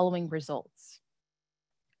with the following results.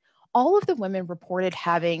 All of the women reported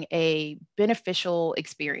having a beneficial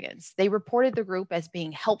experience. They reported the group as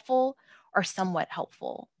being helpful or somewhat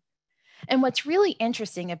helpful. And what's really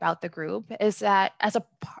interesting about the group is that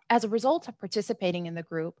as a result of participating in the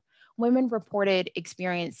group, women reported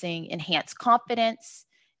experiencing enhanced confidence,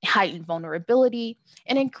 heightened vulnerability,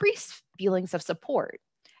 and increased feelings of support.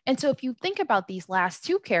 And so if you think about these last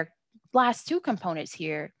two components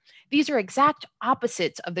here, these are exact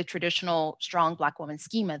opposites of the traditional strong Black woman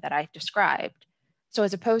schema that I described. So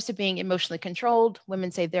as opposed to being emotionally controlled,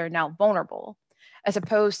 women say they're now vulnerable. As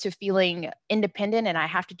opposed to feeling independent and I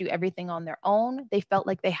have to do everything on their own, they felt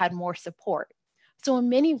like they had more support. So in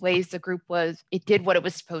many ways, the group did what it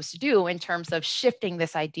was supposed to do in terms of shifting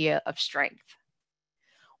this idea of strength.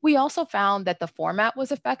 We also found that the format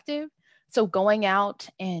was effective. So going out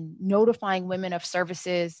and notifying women of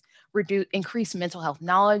services, increase mental health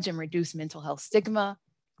knowledge and reduce mental health stigma.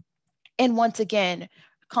 And once again,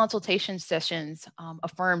 consultation sessions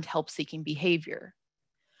affirmed help-seeking behavior.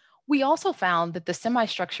 We also found that the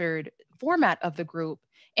semi-structured format of the group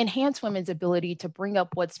enhanced women's ability to bring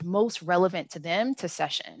up what's most relevant to them to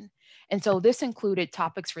session. And so this included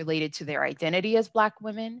topics related to their identity as Black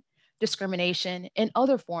women, discrimination, and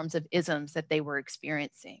other forms of isms that they were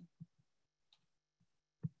experiencing.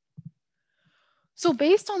 So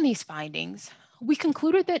based on these findings, we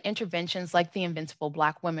concluded that interventions like the Invincible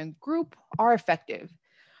Black Women group are effective.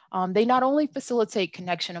 They not only facilitate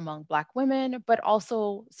connection among Black women, but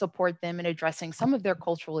also support them in addressing some of their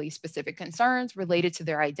culturally specific concerns related to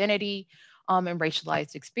their identity and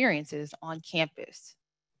racialized experiences on campus.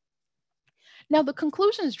 Now, the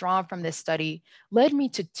conclusions drawn from this study led me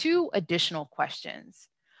to 2 additional questions.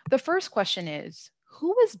 The first question is,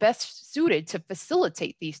 who is best suited to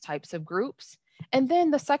facilitate these types of groups? And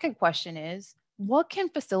then the second question is, what can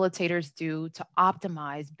facilitators do to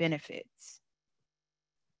optimize benefits?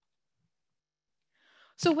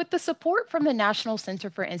 So with the support from the National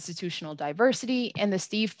Center for Institutional Diversity and the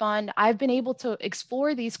Steve Fund, I've been able to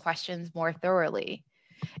explore these questions more thoroughly.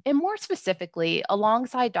 And more specifically,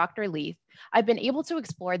 alongside Dr. Leith, I've been able to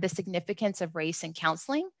explore the significance of race in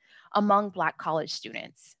counseling among Black college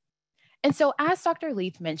students. And so as Dr.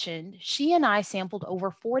 Leith mentioned, she and I sampled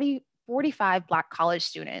over 45 Black college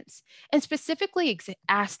students and specifically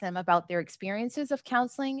asked them about their experiences of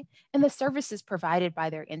counseling and the services provided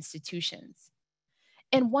by their institutions.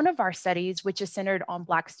 In one of our studies, which is centered on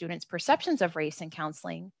Black students' perceptions of race in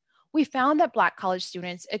counseling, we found that Black college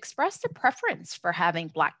students expressed a preference for having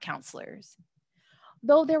Black counselors.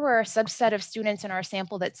 Though there were a subset of students in our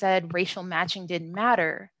sample that said racial matching didn't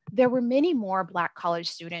matter, there were many more Black college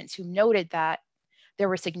students who noted that there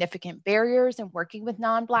were significant barriers in working with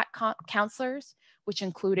non-Black counselors, which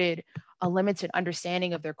included a limited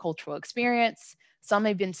understanding of their cultural experience. Some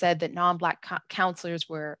have been said that non-Black counselors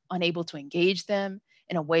were unable to engage them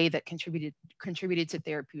in a way that contributed to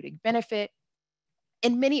therapeutic benefit.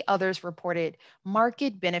 And many others reported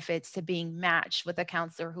marked benefits to being matched with a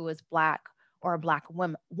counselor who is Black or a Black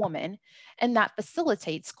woman, and that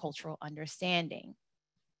facilitates cultural understanding.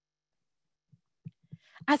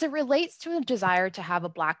 As it relates to a desire to have a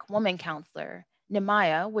Black woman counselor,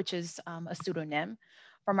 Nemaya, which is a pseudonym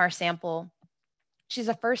from our sample, she's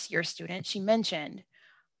a first-year student, she mentioned,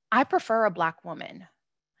 "I prefer a Black woman.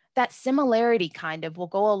 That similarity kind of will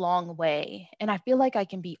go a long way, and I feel like I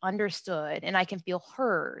can be understood and I can feel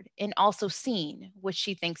heard and also seen," which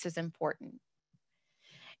she thinks is important.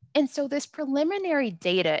 And so this preliminary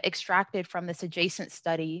data extracted from this adjacent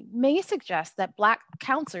study may suggest that Black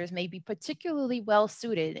counselors may be particularly well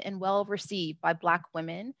suited and well received by Black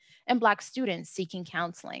women and Black students seeking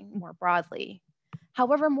counseling more broadly.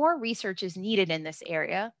 However, more research is needed in this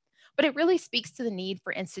area, but it really speaks to the need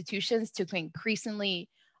for institutions to increasingly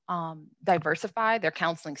diversify their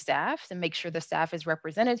counseling staff and make sure the staff is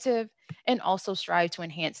representative, and also strive to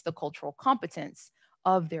enhance the cultural competence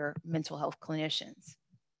of their mental health clinicians.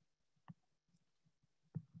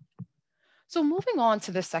 So moving on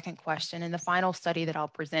to the second question and the final study that I'll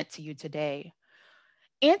present to you today.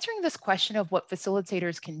 Answering this question of what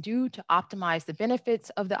facilitators can do to optimize the benefits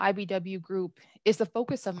of the IBW group is the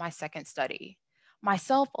focus of my second study.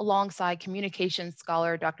 Myself, alongside communications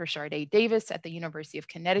scholar Dr. Sharday Davis at the University of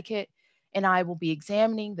Connecticut, and I will be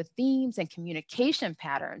examining the themes and communication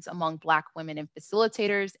patterns among Black women and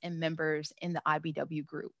facilitators and members in the IBW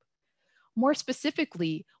group. More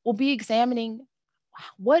specifically, we'll be examining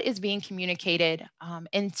what is being communicated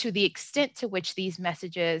and to the extent to which these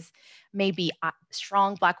messages may be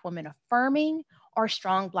strong Black women affirming or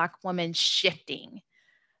strong Black women shifting.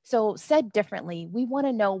 So said differently, we want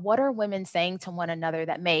to know, what are women saying to one another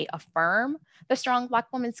that may affirm the strong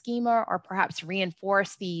Black woman schema or perhaps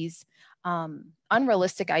reinforce these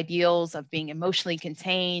unrealistic ideals of being emotionally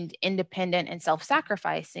contained, independent, and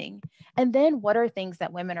self-sacrificing? And then what are things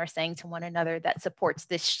that women are saying to one another that supports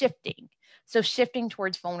this shifting? So shifting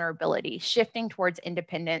towards vulnerability, shifting towards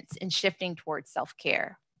independence, and shifting towards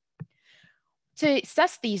self-care. To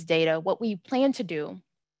assess these data, what we plan to do,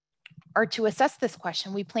 or to assess this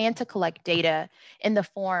question, we plan to collect data in the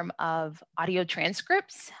form of audio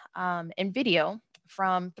transcripts and video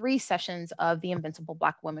from 3 sessions of the Invincible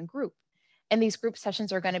Black Women group. And these group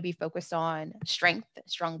sessions are going to be focused on strength,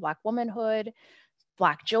 strong Black womanhood,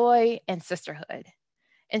 Black joy, and sisterhood.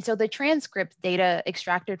 And so the transcript data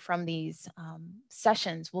extracted from these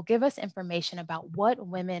sessions will give us information about what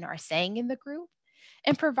women are saying in the group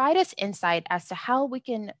and provide us insight as to how we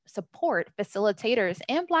can support facilitators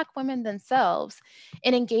and Black women themselves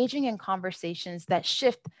in engaging in conversations that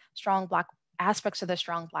shift strong Black aspects of the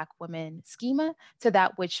strong Black women schema to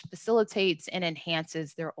that which facilitates and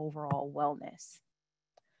enhances their overall wellness.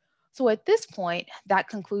 So at this point, that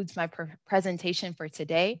concludes my presentation for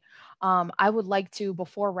today. I would like to,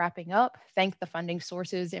 before wrapping up, thank the funding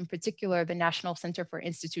sources, in particular, the National Center for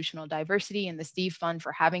Institutional Diversity and the Steve Fund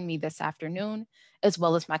for having me this afternoon, as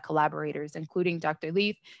well as my collaborators, including Dr.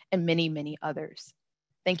 Leaf and many, many others.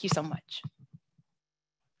 Thank you so much.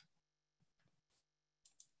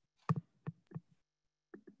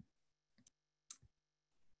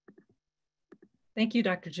 Thank you,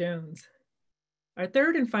 Dr. Jones. Our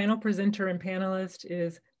third and final presenter and panelist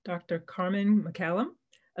is Dr. Carmen McCallum,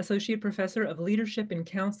 Associate Professor of Leadership and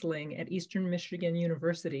Counseling at Eastern Michigan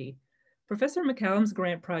University. Professor McCallum's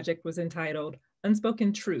grant project was entitled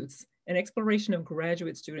Unspoken Truths, an exploration of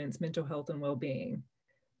graduate students' mental health and well-being.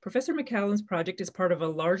 Professor McCallum's project is part of a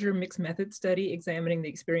larger mixed method study examining the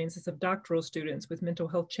experiences of doctoral students with mental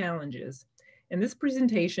health challenges. In this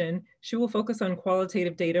presentation, she will focus on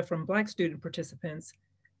qualitative data from Black student participants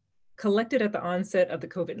collected at the onset of the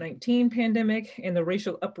COVID-19 pandemic and the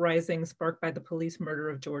racial uprising sparked by the police murder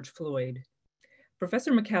of George Floyd.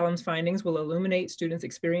 Professor McCallum's findings will illuminate students'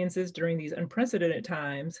 experiences during these unprecedented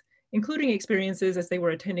times, including experiences as they were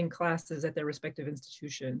attending classes at their respective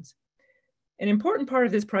institutions. An important part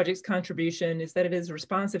of this project's contribution is that it is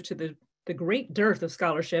responsive to the great dearth of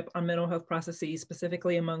scholarship on mental health processes,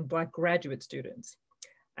 specifically among Black graduate students.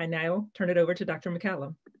 I now turn it over to Dr.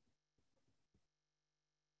 McCallum.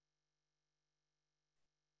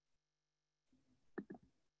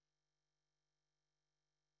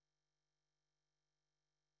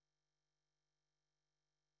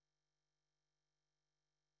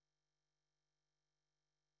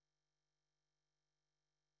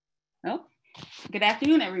 Well, good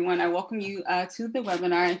afternoon, everyone. I welcome you to the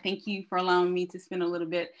webinar, and thank you for allowing me to spend a little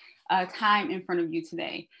bit time in front of you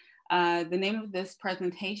today. The name of this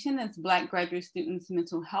presentation is Black Graduate Students'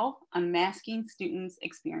 Mental Health: Unmasking Students'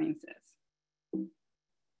 Experiences.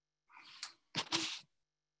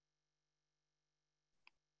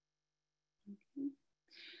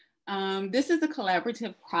 This is a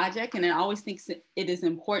collaborative project, and I always think it is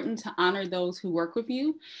important to honor those who work with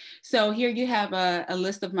you. So here you have a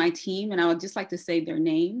list of my team, and I would just like to say their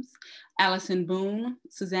names: Allison Boone,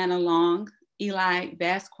 Susanna Long, Eli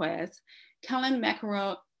Vasquez, Kellen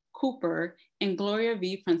McEnroe Cooper, and Gloria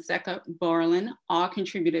V. Fonseca Borland all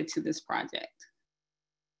contributed to this project.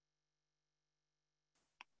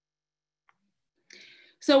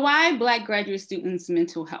 So why Black graduate students'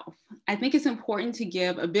 mental health? I think it's important to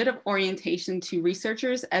give a bit of orientation to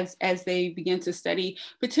researchers as they begin to study,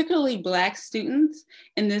 particularly Black students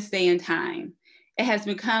in this day and time. It has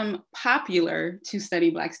become popular to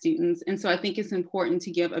study Black students, and so I think it's important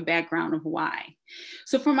to give a background of why.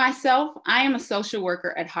 So for myself, I am a social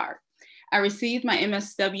worker at heart. I received my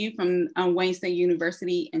MSW from Wayne State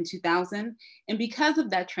University in 2000. And because of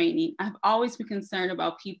that training, I've always been concerned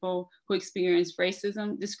about people who experience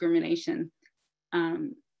racism, discrimination,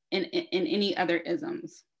 and any other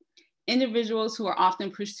isms. Individuals who are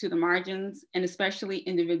often pushed to the margins, and especially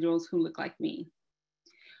individuals who look like me.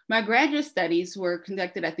 My graduate studies were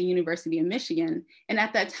conducted at the University of Michigan. And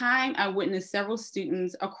at that time, I witnessed several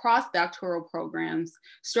students across doctoral programs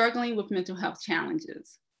struggling with mental health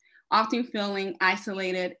challenges, often feeling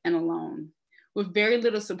isolated and alone, with very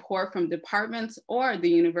little support from departments or the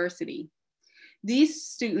university. These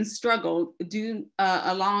students struggled in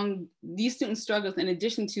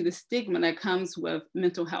addition to the stigma that comes with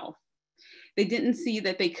mental health. They didn't see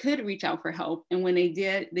that they could reach out for help, and when they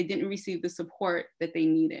did, they didn't receive the support that they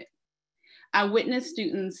needed. I witnessed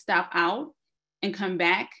students stop out and come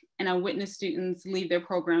back, and I witnessed students leave their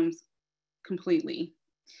programs completely.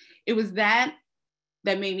 It was that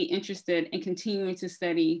made me interested in continuing to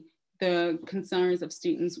study the concerns of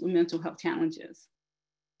students with mental health challenges.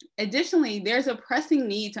 Additionally, there's a pressing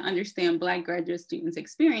need to understand Black graduate students'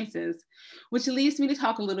 experiences, which leads me to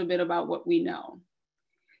talk a little bit about what we know.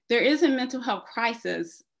 There is a mental health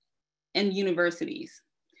crisis in universities.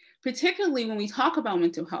 Particularly when we talk about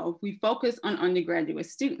mental health, we focus on undergraduate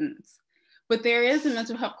students, but there is a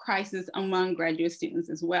mental health crisis among graduate students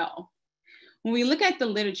as well. When we look at the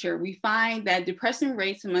literature, we find that depression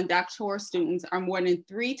rates among doctoral students are more than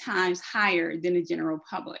 3 times higher than the general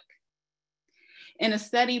public. In a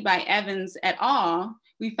study by Evans et al.,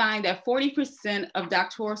 we find that 40% of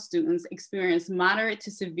doctoral students experience moderate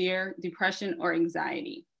to severe depression or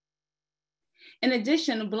anxiety. In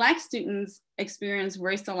addition, Black students experience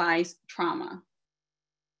racialized trauma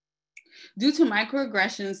due to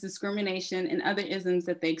microaggressions, discrimination, and other isms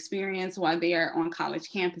that they experience while they are on college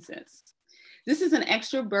campuses. This is an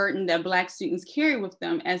extra burden that Black students carry with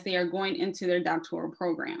them as they are going into their doctoral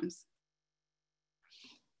programs.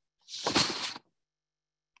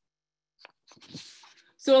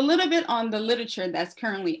 So a little bit on the literature that's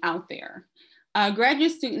currently out there.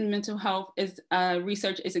 Graduate student mental health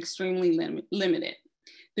research is extremely limited.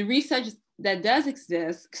 The research that does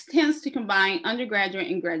exist tends to combine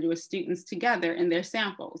undergraduate and graduate students together in their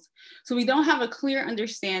samples. So we don't have a clear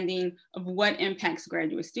understanding of what impacts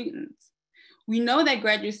graduate students. We know that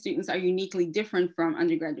graduate students are uniquely different from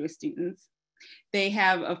undergraduate students. They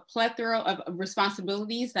have a plethora of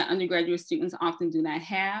responsibilities that undergraduate students often do not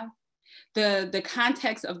have. The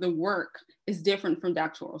context of the work is different from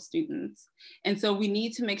doctoral students. And so we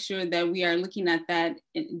need to make sure that we are looking at that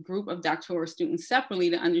group of doctoral students separately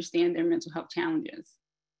to understand their mental health challenges.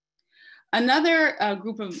 Another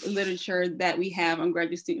group of literature that we have on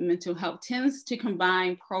graduate student mental health tends to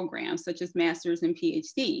combine programs such as master's and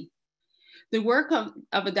PhD. The work of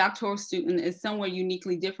a doctoral student is somewhat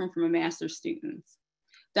uniquely different from a master's student.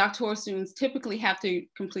 Doctoral students typically have to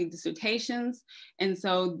complete dissertations, and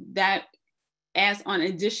so that adds on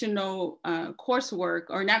additional coursework,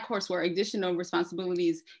 or not coursework, additional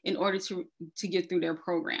responsibilities in order to get through their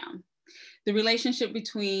program. The relationship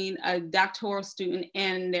between a doctoral student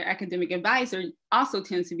and their academic advisor also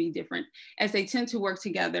tends to be different, as they tend to work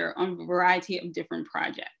together on a variety of different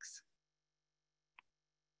projects.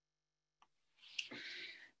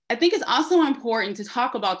 I think it's also important to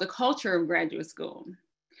talk about the culture of graduate school.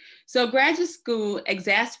 So graduate school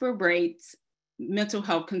exacerbates mental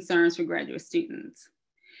health concerns for graduate students.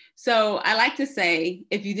 So I like to say,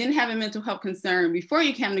 if you didn't have a mental health concern before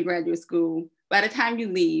you came to graduate school, by the time you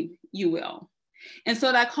leave, you will. And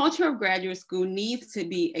so that culture of graduate school needs to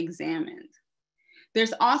be examined.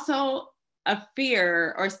 There's also a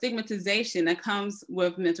fear or stigmatization that comes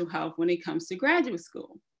with mental health when it comes to graduate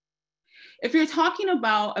school. If you're talking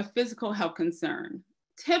about a physical health concern,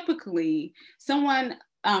 typically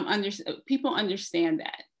people understand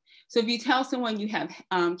that. So if you tell someone you have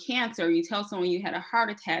cancer, you tell someone you had a heart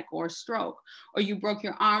attack or a stroke, or you broke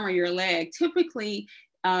your arm or your leg, typically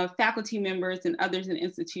faculty members and others in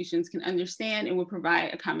institutions can understand and will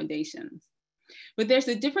provide accommodations. But there's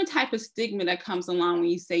a different type of stigma that comes along when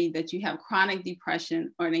you say that you have chronic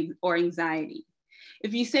depression or anxiety.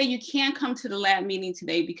 If you say you can't come to the lab meeting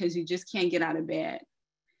today because you just can't get out of bed,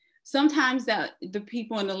 sometimes the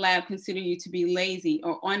people in the lab consider you to be lazy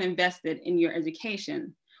or uninvested in your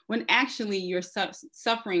education, when actually you're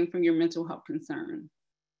suffering from your mental health concern.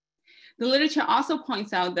 The literature also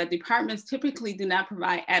points out that departments typically do not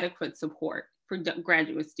provide adequate support for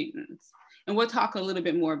graduate students. And we'll talk a little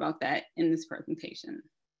bit more about that in this presentation.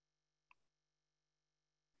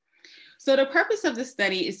 So the purpose of the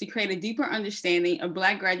study is to create a deeper understanding of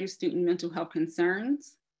Black graduate student mental health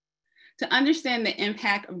concerns, to understand the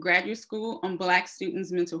impact of graduate school on Black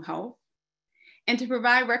students' mental health, and to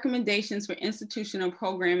provide recommendations for institutional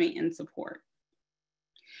programming and support.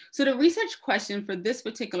 So the research question for this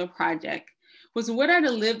particular project was, what are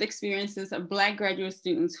the lived experiences of Black graduate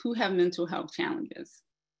students who have mental health challenges?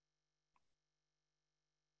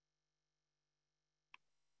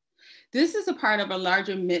 This is a part of a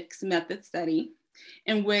larger mixed method study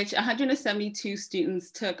in which 172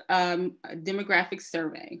 students took a demographic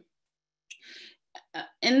survey.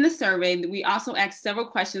 In the survey, we also asked several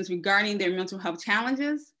questions regarding their mental health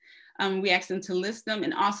challenges. We asked them to list them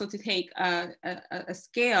and also to take a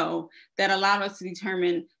scale that allowed us to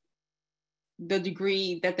determine the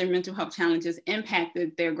degree that their mental health challenges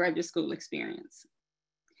impacted their graduate school experience.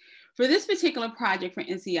 For this particular project for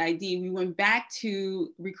NCID, we went back to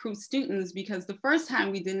recruit students because the first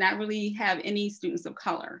time we did not really have any students of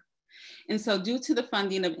color. And so due to the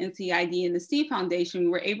funding of NCID and the Steve Foundation, we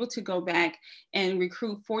were able to go back and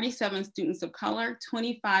recruit 47 students of color,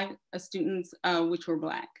 25 students which were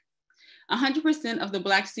Black. 100% of the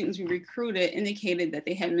Black students we recruited indicated that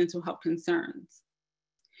they had mental health concerns.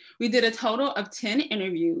 We did a total of 10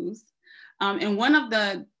 interviews, and one of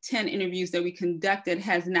the 10 interviews that we conducted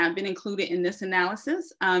has not been included in this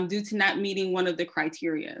analysis due to not meeting one of the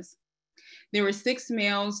criteria. There were 6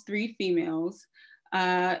 males, 3 females,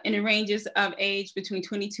 in the ranges of age between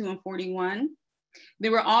 22 and 41. They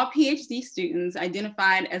were all PhD students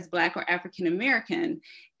identified as Black or African American,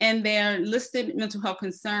 and their listed mental health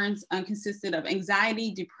concerns consisted of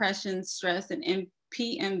anxiety, depression, stress, and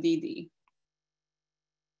PMDD.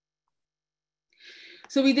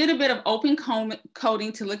 So we did a bit of open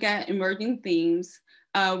coding to look at emerging themes.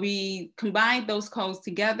 We combined those codes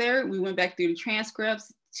together. We went back through the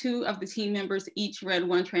transcripts. 2 of the team members each read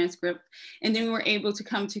 1 transcript, and then we were able to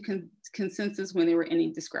come to consensus when there were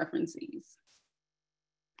any discrepancies.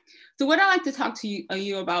 So what I'd like to talk to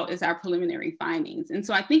you about is our preliminary findings. And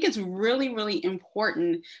so I think it's really, really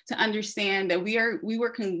important to understand that we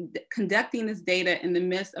were conducting this data in the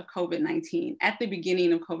midst of COVID-19, at the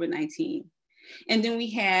beginning of COVID-19. And then we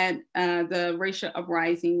had the racial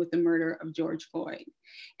uprising with the murder of George Floyd.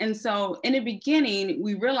 And so in the beginning,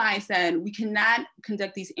 we realized that we cannot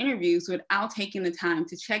conduct these interviews without taking the time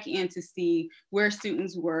to check in to see where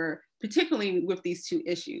students were, particularly with these 2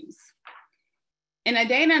 issues. In a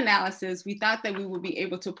data analysis, we thought that we would be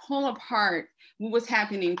able to pull apart what was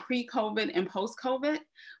happening pre-COVID and post-COVID,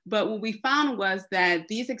 but what we found was that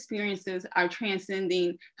these experiences are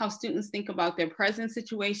transcending how students think about their present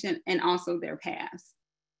situation and also their past.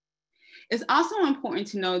 It's also important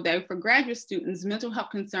to know that for graduate students, mental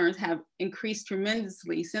health concerns have increased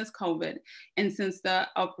tremendously since COVID and since the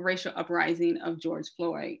racial uprising of George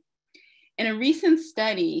Floyd. In a recent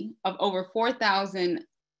study of over 4,000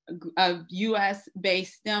 of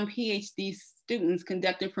US-based STEM PhD students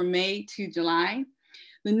conducted from May to July,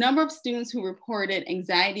 the number of students who reported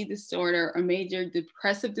anxiety disorder or major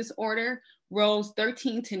depressive disorder rose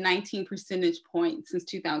 13 to 19 percentage points since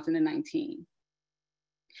 2019.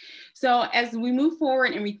 So as we move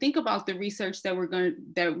forward and we think about the research that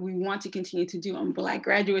we want to continue to do on Black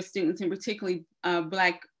graduate students, and particularly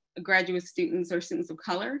Black graduate students or students of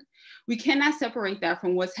color, we cannot separate that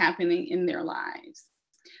from what's happening in their lives.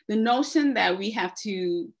 The notion that we have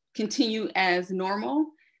to continue as normal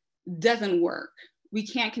doesn't work. We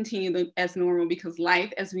can't continue as normal because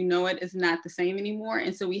life as we know it is not the same anymore.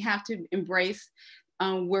 And so we have to embrace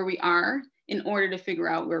where we are in order to figure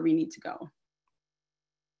out where we need to go.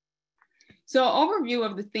 So overview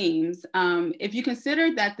of the themes, if you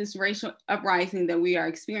consider that this racial uprising that we are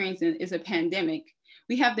experiencing is a pandemic,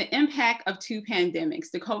 We have the impact of two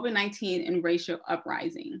pandemics, the COVID-19 and racial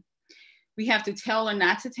uprising. We have to tell or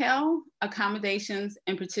not to tell, accommodations,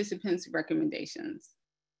 and participants' recommendations.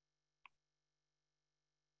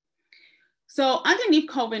 So underneath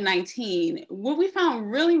COVID-19, what we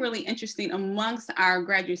found really, really interesting amongst our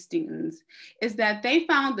graduate students is that they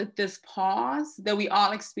found that this pause that we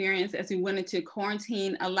all experienced as we went into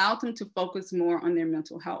quarantine allowed them to focus more on their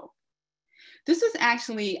mental health. This is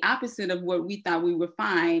actually opposite of what we thought we would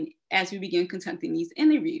find as we began conducting these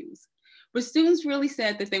interviews. But students really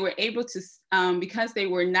said that they were able to, because they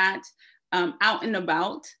were not out and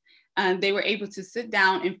about, they were able to sit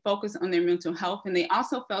down and focus on their mental health. And they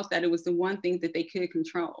also felt that it was the one thing that they could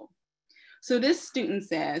control. So this student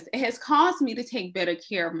says, it has caused me to take better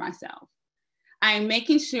care of myself. I am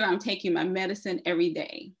making sure I'm taking my medicine every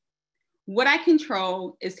day. What I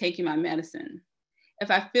control is taking my medicine. If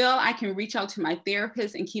I feel I can reach out to my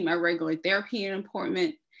therapist and keep my regular therapy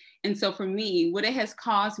appointment. And so for me, what it has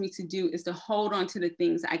caused me to do is to hold on to the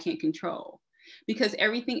things I can't control because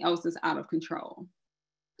everything else is out of control.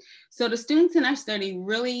 So the students in our study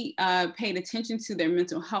really paid attention to their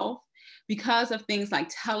mental health because of things like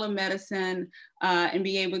telemedicine and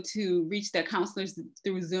be able to reach their counselors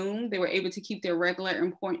through Zoom. They were able to keep their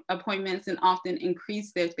regular appointments and often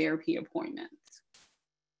increase their therapy appointments.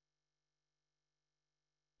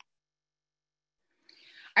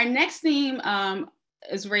 Our next theme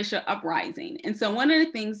is racial uprising. And so one of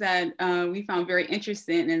the things that we found very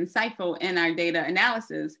interesting and insightful in our data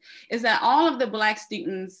analysis is that all of the Black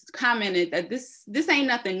students commented that this ain't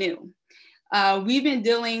nothing new. We've been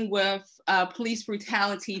dealing with police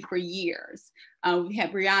brutality for years. We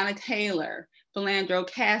have Breonna Taylor, Philandro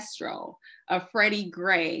Castro, Freddie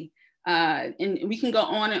Gray, and we can go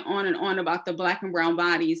on and on and on about the Black and brown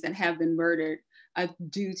bodies that have been murdered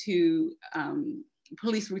due to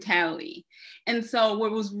police brutality. And so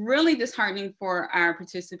what was really disheartening for our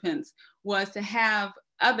participants was to have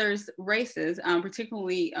others races,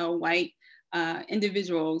 particularly white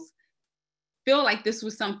individuals, feel like this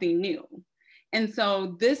was something new. And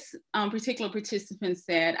so this particular participant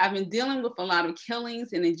said, I've been dealing with a lot of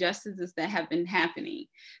killings and injustices that have been happening.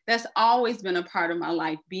 That's always been a part of my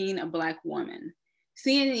life, being a Black woman.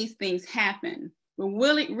 Seeing these things happen. But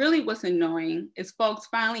really what's annoying is folks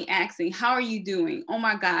finally asking, how are you doing? Oh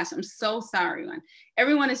my gosh, I'm so sorry.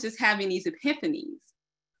 Everyone is just having these epiphanies.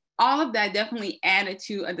 All of that definitely added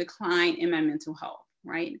to a decline in my mental health,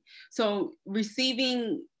 right? So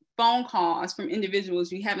receiving phone calls from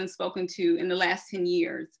individuals you haven't spoken to in the last 10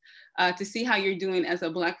 years to see how you're doing as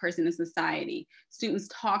a Black person in society. Students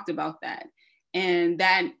talked about that, and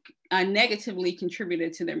that negatively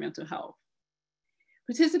contributed to their mental health.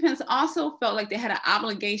 Participants also felt like they had an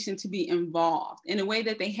obligation to be involved in a way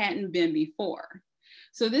that they hadn't been before.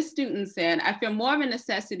 So this student said, I feel more of a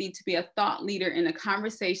necessity to be a thought leader in the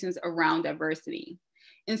conversations around diversity.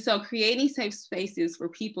 And so creating safe spaces for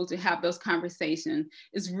people to have those conversations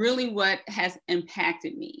is really what has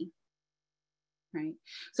impacted me, right?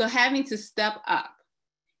 So having to step up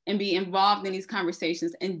and be involved in these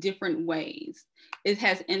conversations in different ways, it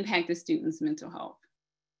has impacted students' mental health.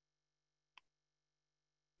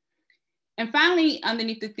 And finally,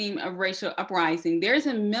 underneath the theme of racial uprising, there's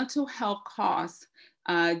a mental health cost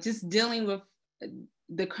just dealing with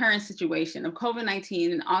the current situation of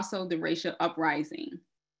COVID-19 and also the racial uprising,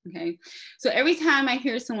 okay? So every time I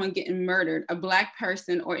hear someone getting murdered, a Black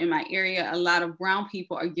person, or in my area, a lot of brown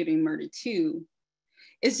people are getting murdered too,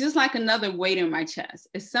 it's just like another weight in my chest.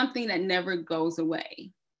 It's something that never goes away.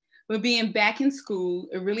 But being back in school,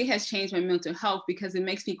 it really has changed my mental health because it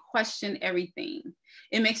makes me question everything.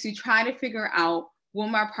 It makes me try to figure out what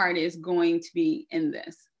my part is going to be in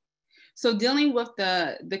this. So dealing with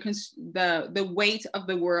the weight of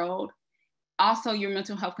the world, also your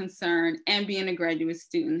mental health concern, and being a graduate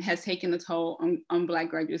student has taken a toll on Black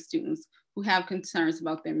graduate students who have concerns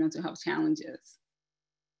about their mental health challenges.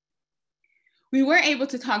 We were able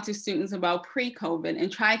to talk to students about pre-COVID and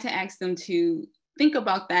try to ask them to think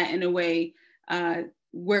about that in a way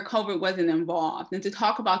where COVID wasn't involved, and to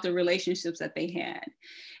talk about the relationships that they had.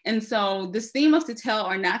 And so this theme of to tell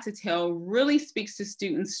or not to tell really speaks to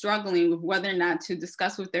students struggling with whether or not to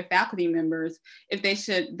discuss with their faculty members if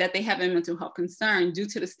that they have a mental health concern due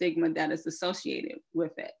to the stigma that is associated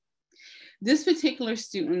with it. This particular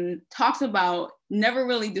student talks about never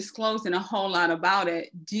really disclosing a whole lot about it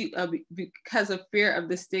because of fear of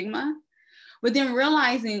the stigma. But then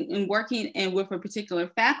realizing and working with a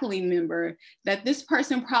particular faculty member that this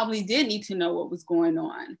person probably did need to know what was going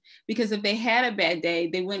on, because if they had a bad day,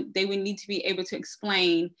 they would need to be able to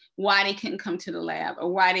explain why they couldn't come to the lab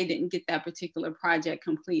or why they didn't get that particular project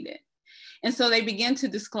completed. And so they begin to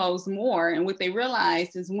disclose more. And what they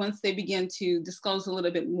realized is once they begin to disclose a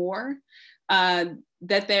little bit more,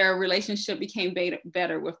 that their relationship became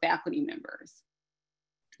better with faculty members.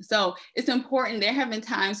 So it's important. There have been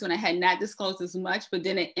times when I had not disclosed as much, but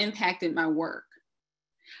then it impacted my work.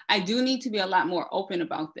 I do need to be a lot more open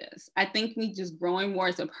about this. I think me just growing more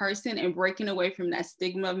as a person and breaking away from that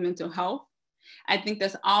stigma of mental health, I think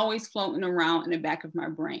that's always floating around in the back of my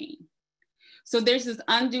brain. So there's this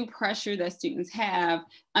undue pressure that students have,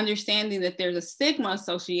 understanding that there's a stigma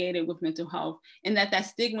associated with mental health and that that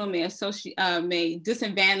stigma may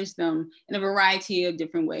disadvantage them in a variety of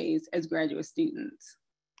different ways as graduate students.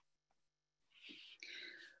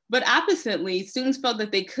 But oppositely, students felt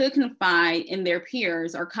that they could confide in their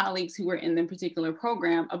peers or colleagues who were in the particular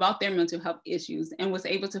program about their mental health issues and was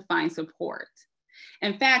able to find support.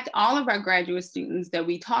 In fact, all of our graduate students that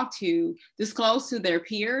we talked to disclosed to their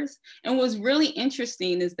peers, and what's really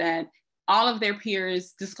interesting is that all of their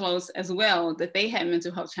peers disclosed as well that they had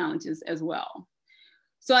mental health challenges as well.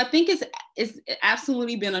 So I think it's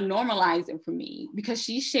absolutely been a normalizer for me because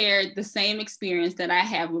she shared the same experience that I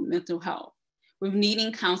have with mental health, with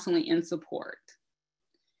needing counseling and support.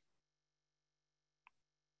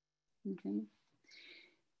 Okay.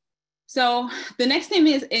 So the next thing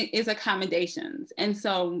is accommodations. And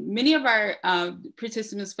so many of our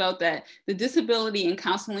participants felt that the disability and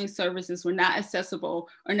counseling services were not accessible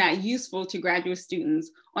or not useful to graduate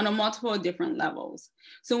students on a multiple different levels.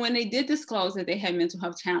 So when they did disclose that they had mental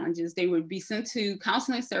health challenges, they would be sent to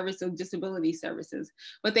counseling services or disability services,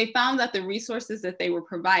 but they found that the resources that they were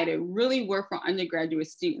provided really were for undergraduate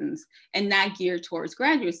students and not geared towards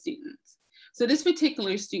graduate students. So this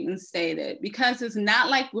particular student stated, because it's not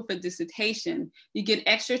like with a dissertation, you get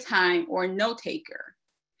extra time or a note taker.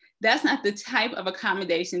 That's not the type of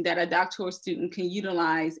accommodation that a doctoral student can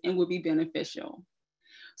utilize and would be beneficial.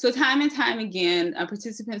 So time and time again,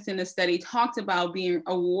 participants in the study talked about being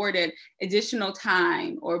awarded additional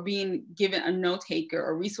time or being given a note taker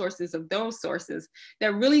or resources of those sources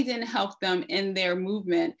that really didn't help them in their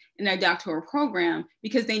movement in their doctoral program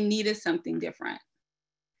because they needed something different.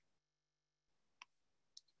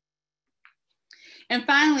 And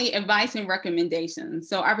finally, advice and recommendations.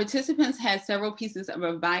 So our participants had several pieces of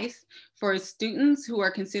advice for students who are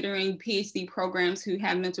considering PhD programs who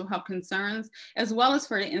have mental health concerns, as well as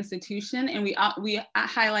for the institution. And we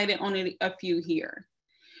highlighted only a few here.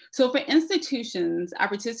 So for institutions, our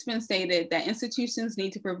participants stated that institutions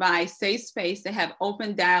need to provide safe space to have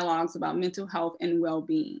open dialogues about mental health and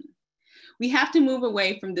well-being. We have to move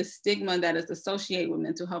away from the stigma that is associated with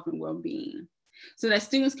mental health and well-being, so that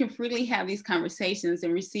students can freely have these conversations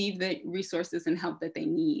and receive the resources and help that they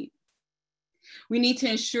need. We need to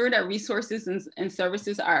ensure that resources and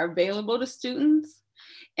services are available to students.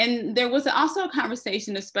 And there was also a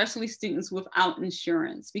conversation, especially students without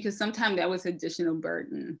insurance, because sometimes that was additional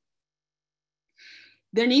burden.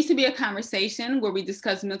 There needs to be a conversation where we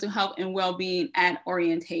discuss mental health and well-being at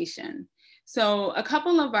orientation. So a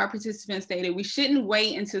couple of our participants stated we shouldn't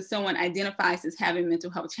wait until someone identifies as having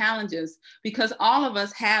mental health challenges because all of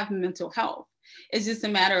us have mental health. It's just a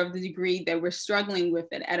matter of the degree that we're struggling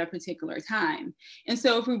with it at a particular time. And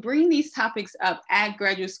so if we bring these topics up at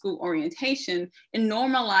graduate school orientation, it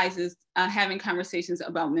normalizes having conversations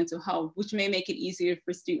about mental health, which may make it easier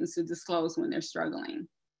for students to disclose when they're struggling.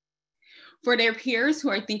 For their peers who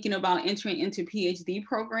are thinking about entering into PhD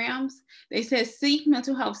programs, they said seek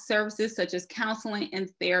mental health services such as counseling and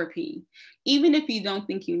therapy, even if you don't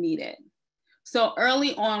think you need it. So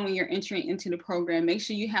early on when you're entering into the program, make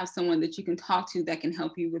sure you have someone that you can talk to that can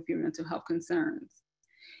help you with your mental health concerns.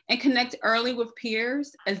 And connect early with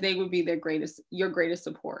peers as they would be your greatest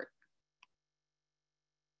support.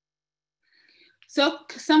 So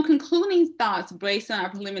some concluding thoughts based on our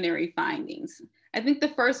preliminary findings. I think the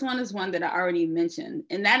first one is one that I already mentioned,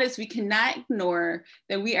 and that is we cannot ignore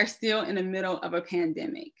that we are still in the middle of a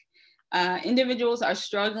pandemic. Individuals are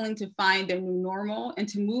struggling to find their new normal and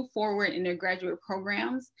to move forward in their graduate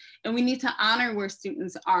programs. And we need to honor where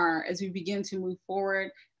students are as we begin to move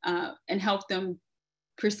forward and help them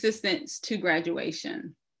persistence to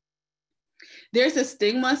graduation. There's a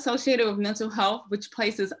stigma associated with mental health, which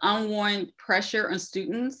places unwarranted pressure on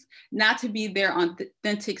students not to be their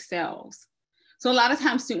authentic selves. So a lot of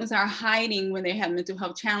times students are hiding when they have mental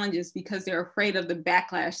health challenges because they're afraid of the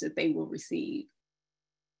backlash that they will receive.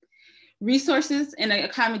 Resources and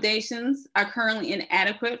accommodations are currently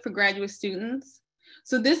inadequate for graduate students.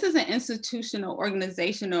 So this is an institutional,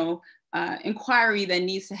 organizational inquiry that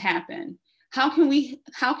needs to happen. How can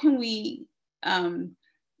we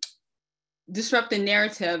disrupt the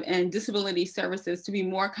narrative and disability services to be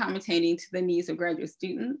more accommodating to the needs of graduate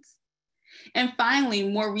students? And finally,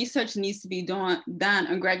 more research needs to be done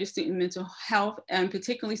on graduate student mental health, and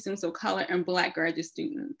particularly students of color and Black graduate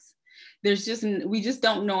students. We just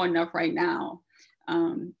don't know enough right now,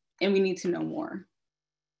 and we need to know more.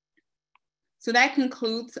 So that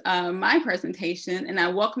concludes my presentation, and I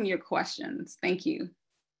welcome your questions. Thank you.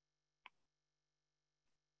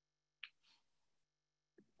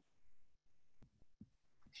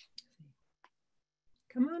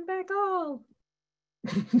 Come on back all.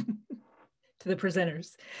 To the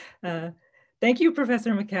presenters. Thank you,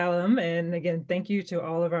 Professor McCallum. And again, thank you to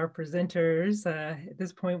all of our presenters. At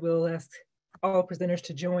this point, we'll ask all presenters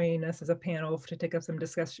to join us as a panel to take up some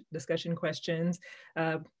discussion questions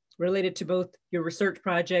related to both your research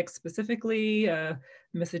projects, specifically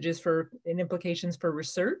messages for and implications for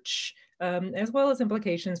research, as well as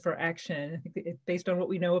implications for action. I think based on what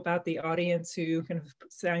we know about the audience who kind of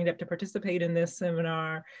signed up to participate in this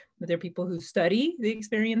seminar, there are people who study the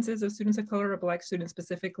experiences of students of color or Black students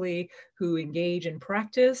specifically, who engage in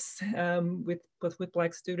practice both with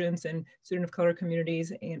Black students and student of color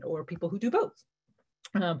communities, and or people who do both.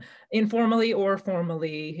 Informally or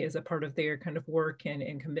formally as a part of their kind of work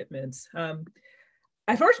and commitments.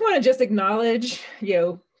 I first want to just acknowledge,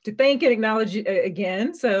 to thank and acknowledge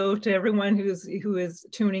again. So to everyone who is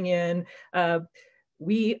tuning in,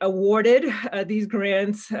 we awarded these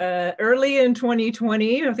grants early in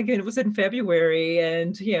 2020. I think it was in February,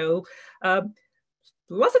 and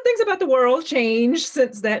lots of things about the world changed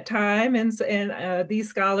since that time, and these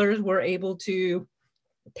scholars were able to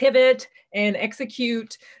pivot and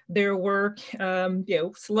execute their work,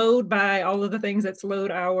 slowed by all of the things that slowed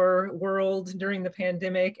our world during the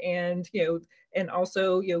pandemic, and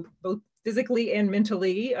also both physically and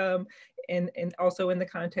mentally, and also in the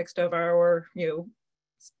context of our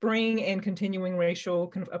spring and continuing racial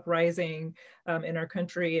kind of uprising in our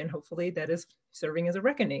country, and hopefully that is serving as a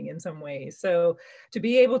reckoning in some ways. So to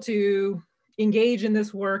be able to engage in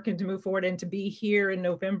this work and to move forward, and to be here in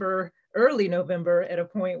November, early November, at a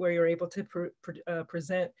point where you're able to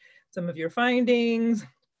present some of your findings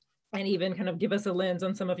and even kind of give us a lens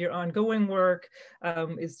on some of your ongoing work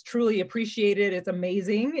is truly appreciated. It's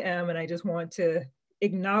amazing, and I just want to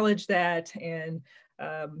acknowledge that and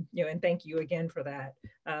and thank you again for that.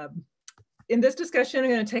 In this discussion,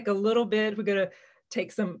 I'm going to take a little bit. We're going to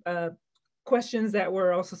take some questions that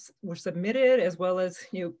were submitted, as well as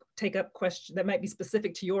take up questions that might be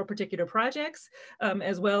specific to your particular projects,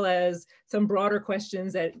 as well as some broader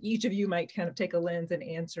questions that each of you might kind of take a lens in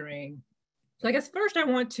answering. So I guess first I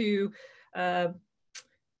want to, for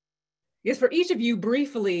each of you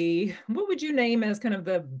briefly, what would you name as kind of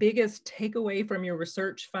the biggest takeaway from your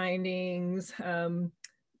research findings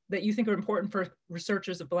that you think are important for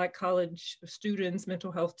researchers of Black college students'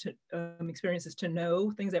 mental health experiences to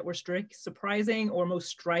know, things that were surprising or most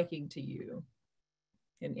striking to you?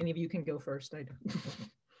 And any of you can go first. I don't.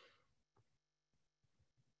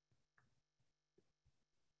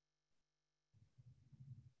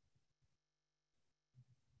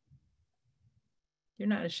 You're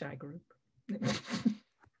not a shy group.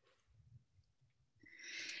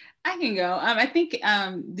 I can go. I think,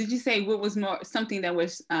 did you say what was something that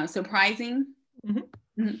was surprising? Mm-hmm.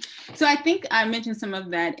 Mm-hmm. So I think I mentioned some of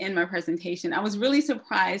that in my presentation. I was really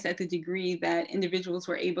surprised at the degree that individuals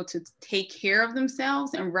were able to take care of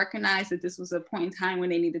themselves and recognize that this was a point in time when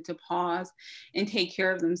they needed to pause and take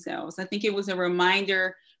care of themselves. I think it was a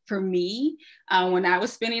reminder for me when I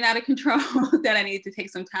was spinning out of control that I needed to take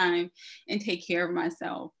some time and take care of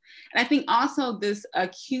myself. And I think also this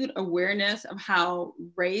acute awareness of how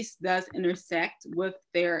race does intersect with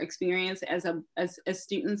their experience as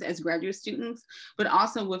students, as graduate students, but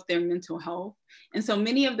also with their mental health. And so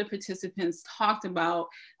many of the participants talked about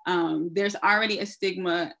there's already a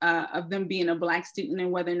stigma of them being a Black student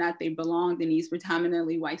and whether or not they belonged in these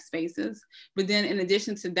predominantly white spaces. But then in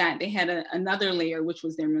addition to that, they had another layer, which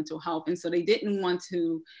was their mental health. And so they didn't want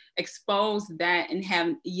to expose that and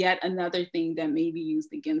have yet another thing that may be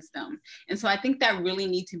used against them. And so I think that really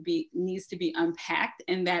needs to be unpacked,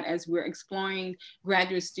 and that as we're exploring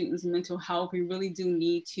graduate students' mental health, we really do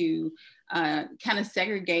need to kind of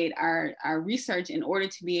segregate our research in order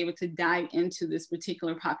to be able to dive into this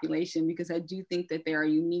particular population, because I do think that there are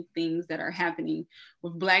unique things that are happening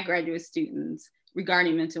with Black graduate students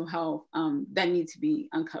regarding mental health that need to be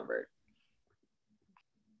uncovered.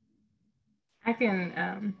 I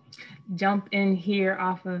can jump in here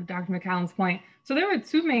off of Dr. McCallum's point. So there were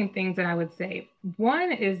two main things that I would say.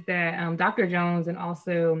 One is that Dr. Jones and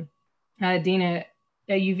also Dina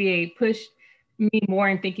at UVA pushed me more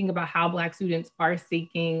in thinking about how Black students are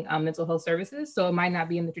seeking mental health services. So it might not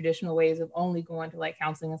be in the traditional ways of only going to like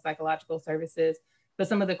counseling and psychological services, but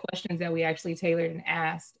some of the questions that we actually tailored and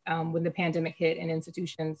asked when the pandemic hit and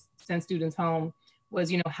institutions sent students home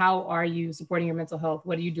was, how are you supporting your mental health?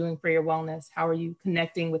 What are you doing for your wellness? How are you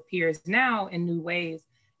connecting with peers now in new ways?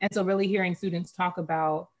 And so really hearing students talk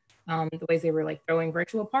about the ways they were like throwing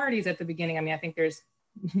virtual parties at the beginning. I mean, I think there's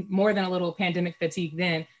more than a little pandemic fatigue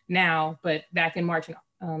then, now, but back in March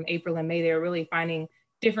and April and May, they were really finding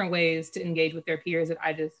different ways to engage with their peers that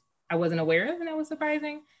I wasn't aware of, and that was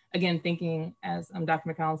surprising. Again, thinking, as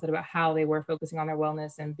Dr. McCollum said, about how they were focusing on their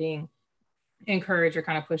wellness and being encouraged or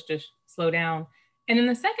kind of pushed to slow down. And then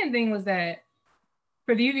the second thing was that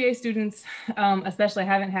for the UVA students, especially, I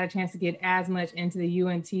haven't had a chance to get as much into the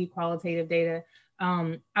UNT qualitative data.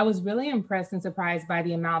 I was really impressed and surprised by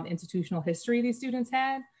the amount of institutional history these students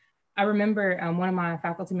had. I remember one of my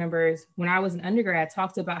faculty members, when I was an undergrad,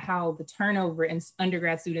 talked about how the turnover in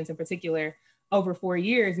undergrad students in particular over 4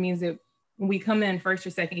 years means that when we come in first or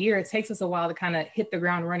second year, it takes us a while to kind of hit the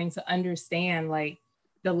ground running to understand like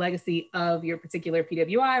the legacy of your particular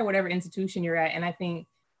PWI or whatever institution you're at. And I think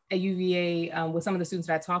at UVA, with some of the students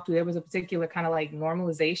that I talked to, there was a particular kind of like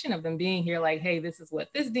normalization of them being here, like, hey, this is what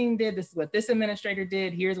this dean did, this is what this administrator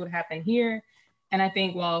did, here's what happened here. And I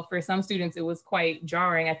think while for some students it was quite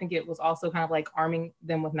jarring, I think it was also kind of like arming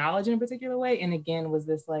them with knowledge in a particular way. And again, was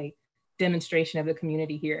this like demonstration of the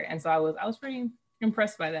community here. And so I was pretty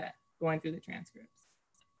impressed by that going through the transcripts.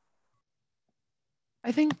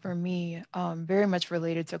 I think for me, very much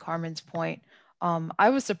related to Carmen's point, I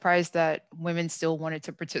was surprised that women still wanted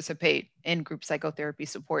to participate in group psychotherapy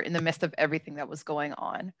support in the midst of everything that was going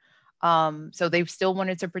on. So they still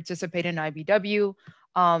wanted to participate in IBW.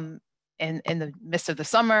 In the midst of the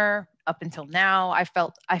summer, up until now, I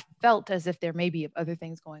felt as if there may be other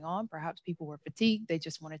things going on. Perhaps people were fatigued, they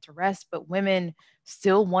just wanted to rest, but women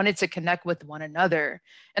still wanted to connect with one another.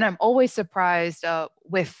 And I'm always surprised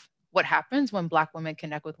with what happens when Black women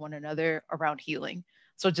connect with one another around healing.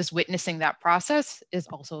 So just witnessing that process is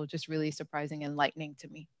also just really surprising and enlightening to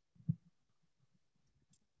me.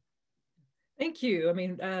 Thank you. I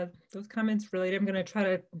mean, those comments related, I'm going to try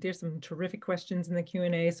to, there's some terrific questions in the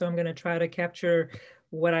Q&A, so I'm going to try to capture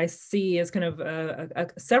what I see as kind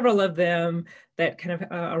of several of them that kind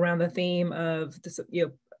of around the theme of this,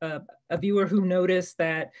 a viewer who noticed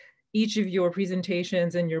that each of your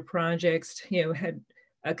presentations and your projects, had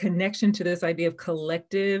a connection to this idea of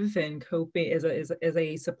collective and coping as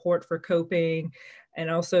a support for coping, and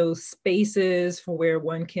also spaces for where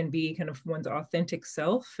one can be kind of one's authentic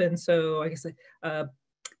self. And so I guess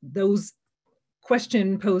those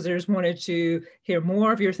question posers wanted to hear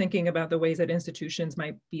more of your thinking about the ways that institutions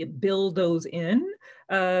might build those in,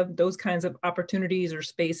 those kinds of opportunities or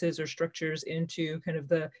spaces or structures into kind of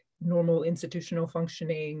the normal institutional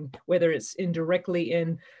functioning, whether it's indirectly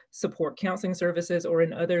in support counseling services or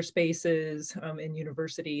in other spaces in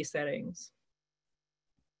university settings.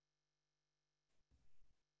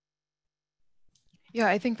 Yeah,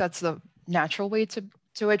 I think that's the natural way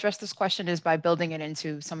to address this question is by building it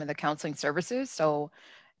into some of the counseling services. So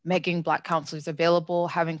making Black counselors available,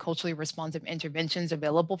 having culturally responsive interventions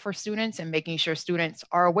available for students, and making sure students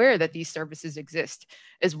are aware that these services exist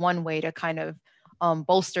is one way to kind of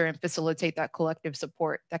bolster and facilitate that collective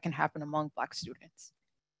support that can happen among Black students.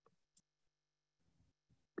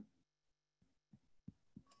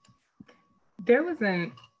 There was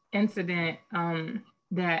an incident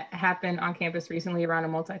that happened on campus recently around a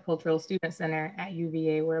multicultural student center at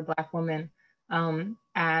UVA, where a Black woman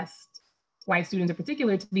asked white students in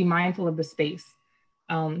particular to be mindful of the space,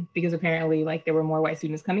 because apparently like there were more white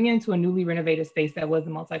students coming into a newly renovated space that was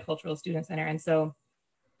the multicultural student center. And so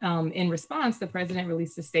in response, the president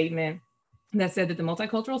released a statement that said that the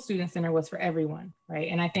multicultural student center was for everyone, right?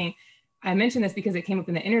 And I think I mentioned this because it came up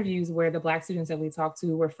in the interviews where the Black students that we talked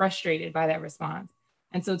to were frustrated by that response.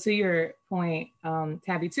 And so to your point,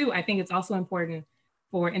 Tabby, too, I think it's also important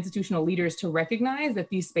for institutional leaders to recognize that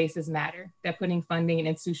these spaces matter, that putting funding and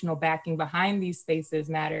institutional backing behind these spaces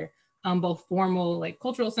matter, both formal, like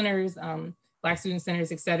cultural centers, Black student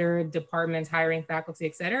centers, et cetera, departments, hiring faculty,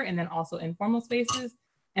 et cetera, and then also informal spaces.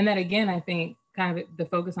 And that, again, I think kind of the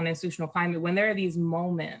focus on institutional climate, when there are these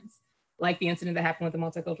moments, like the incident that happened with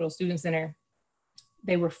the Multicultural Student Center,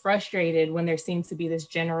 they were frustrated when there seems to be this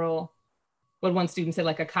general, what one student said,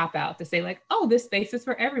 like a cop-out to say like, oh, this space is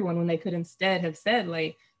for everyone, when they could instead have said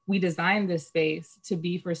like, we designed this space to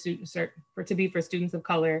be for students, students of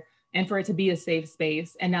color, and for it to be a safe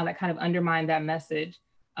space. And now that kind of undermined that message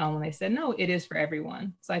when they said, no, it is for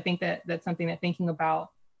everyone. So I think that that's something that thinking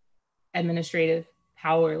about administrative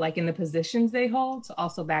power, like in the positions they hold, to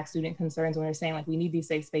also back student concerns when they're saying like, we need these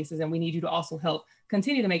safe spaces and we need you to also help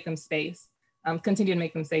continue to make them space. continue to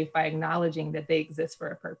make them safe by acknowledging that they exist for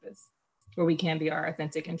a purpose, where we can be our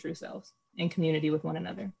authentic and true selves in community with one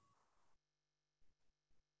another.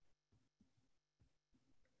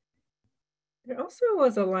 There also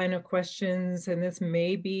was a line of questions, and this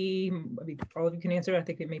may be, I mean, all of you can answer. I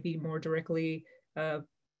think it may be more directly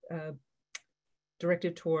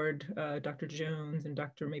directed toward Dr. Jones and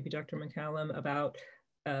maybe Dr. McCallum about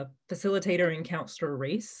facilitator and counselor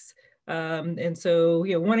race. And so,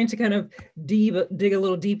 wanting to kind of dig a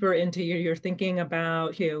little deeper into your thinking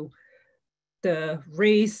about, the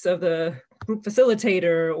race of the group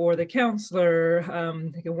facilitator or the counselor.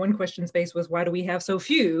 One question space was, why do we have so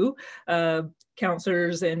few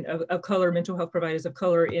counselors and of color, mental health providers of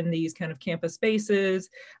color in these kind of campus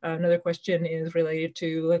spaces? Another question is related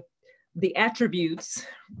to the attributes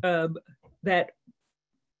that,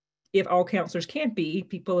 if all counselors can't be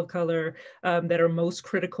people of color, that are most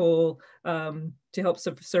critical to help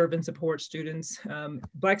serve and support students,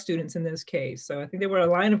 Black students in this case. So I think there were a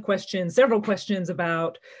line of questions, several questions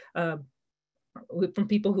about, from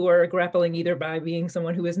people who are grappling either by being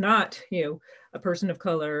someone who is not, a person of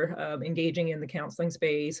color, engaging in the counseling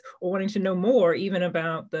space, or wanting to know more even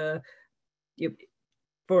about the,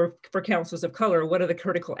 for counselors of color, what are the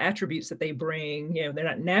critical attributes that they bring? They're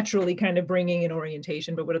not naturally kind of bringing an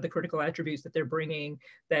orientation, but what are the critical attributes that they're bringing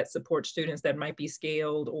that support students that might be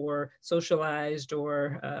scaled or socialized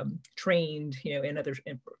or trained,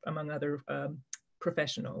 among other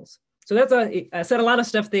professionals. So I said a lot of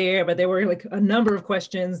stuff there, but there were like a number of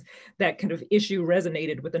questions that kind of issue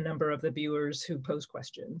resonated with a number of the viewers who posed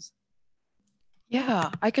questions. Yeah,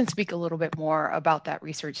 I can speak a little bit more about that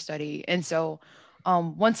research study. And so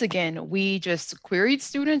once again, we just queried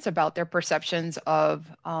students about their perceptions of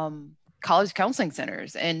college counseling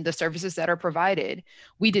centers and the services that are provided.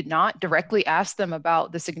 We did not directly ask them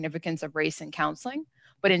about the significance of race in counseling,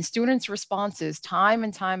 but in students' responses, time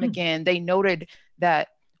and time again, they noted that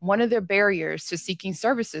one of their barriers to seeking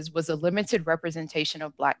services was a limited representation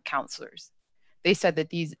of Black counselors. They said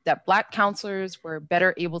that Black counselors were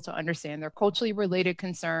better able to understand their culturally related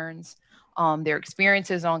concerns, their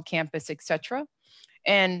experiences on campus, etc.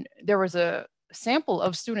 And there was a sample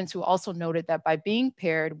of students who also noted that by being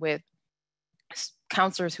paired with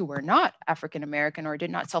counselors who were not African-American or did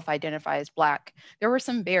not self-identify as Black, there were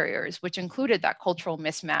some barriers, which included that cultural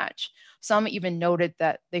mismatch. Some even noted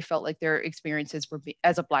that they felt like their experiences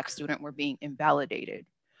as a Black student were being invalidated.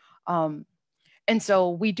 And so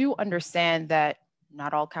we do understand that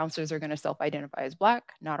not all counselors are going to self-identify as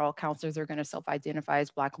Black. Not all counselors are going to self-identify as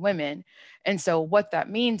Black women. And so what that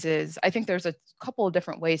means is, I think there's a couple of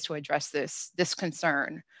different ways to address this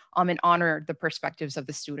concern and honor the perspectives of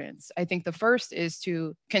the students. I think the first is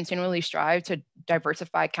to continually strive to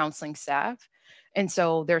diversify counseling staff. And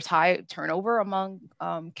so there's high turnover among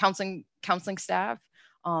counseling staff.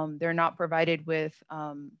 They're not provided with,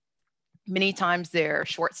 many times they're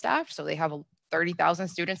short staffed, so they have 30,000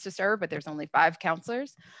 students to serve, but there's only 5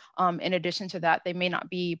 counselors. In addition to that, they may not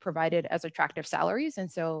be provided as attractive salaries.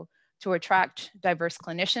 And so to attract diverse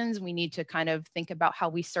clinicians, we need to kind of think about how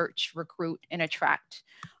we search, recruit, and attract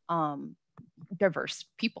diverse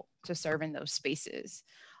people to serve in those spaces.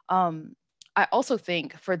 I also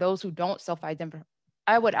think for those who don't self-identify,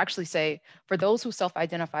 I would actually say for those who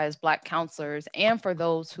self-identify as Black counselors and for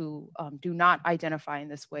those who do not identify in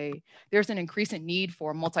this way, there's an increasing need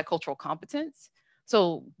for multicultural competence.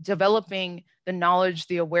 So developing the knowledge,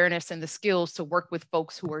 the awareness, and the skills to work with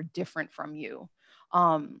folks who are different from you.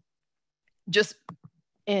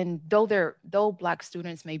 Though Black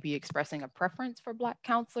students may be expressing a preference for Black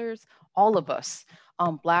counselors, all of us,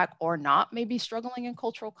 Black or not, may be struggling in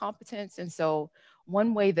cultural competence. And so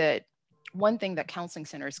one thing that counseling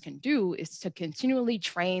centers can do is to continually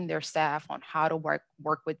train their staff on how to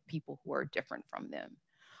work with people who are different from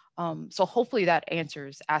them. So hopefully that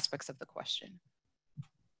answers aspects of the question.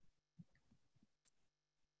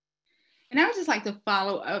 And I would just like to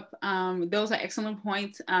follow up. Those are excellent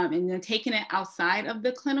points. And then taking it outside of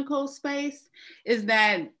the clinical space is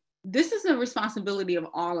that this is a responsibility of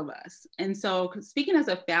all of us. And so speaking as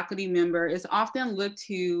a faculty member, it's often looked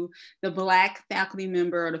to the Black faculty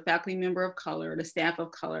member or the faculty member of color, the staff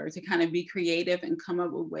of color, to kind of be creative and come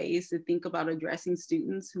up with ways to think about addressing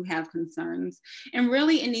students who have concerns. And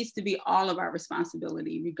really it needs to be all of our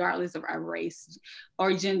responsibility, regardless of our race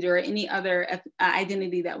or gender or any other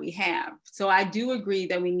identity that we have. So I do agree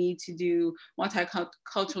that we need to do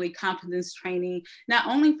multiculturally competence training, not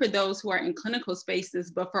only for those who are in clinical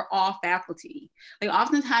spaces, but for all faculty. Like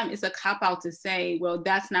oftentimes it's a cop-out to say, well,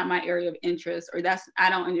 that's not my area of interest, or I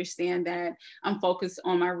don't understand that, I'm focused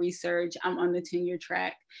on my research, I'm on the tenure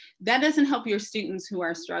track. That doesn't help your students who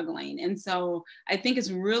are struggling. And so I think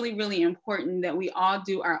it's really, really important that we all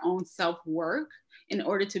do our own self-work in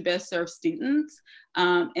order to best serve students.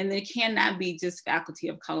 And there cannot be just faculty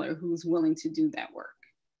of color who's willing to do that work.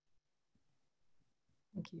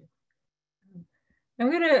 Thank you. I'm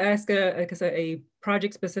going to ask a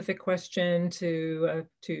project-specific question to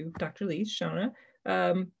Dr. Lee, Shauna.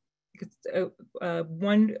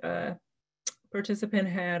 One participant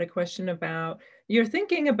had a question about, you're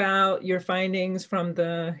thinking about your findings from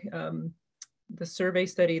the survey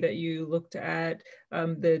study that you looked at,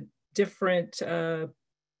 the different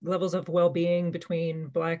levels of well-being between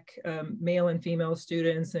Black male and female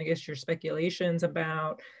students, and I guess your speculations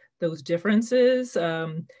about those differences,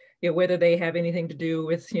 whether they have anything to do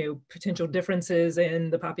with potential differences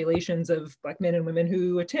in the populations of Black men and women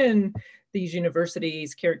who attend these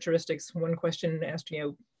universities, characteristics. One question asked,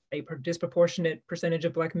 a disproportionate percentage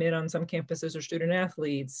of Black men on some campuses are student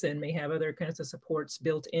athletes and may have other kinds of supports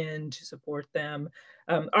built in to support them.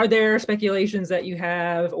 Are there speculations that you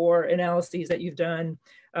have or analyses that you've done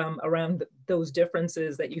around those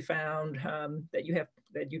differences that you found that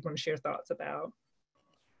you'd want to share thoughts about?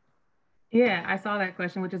 Yeah, I saw that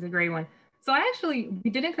question, which is a great one. So we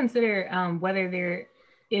didn't consider whether there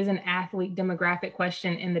is an athlete demographic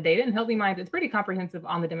question in the data. And Healthy Minds, it's pretty comprehensive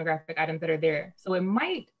on the demographic items that are there. So it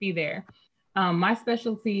might be there. My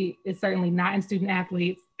specialty is certainly not in student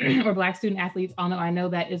athletes or Black student athletes, although I know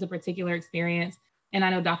that is a particular experience. And I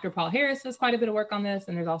know Dr. Paul Harris does quite a bit of work on this.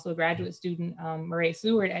 And there's also a graduate student, Murray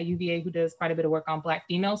Seward at UVA, who does quite a bit of work on Black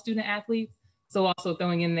female student athletes. So also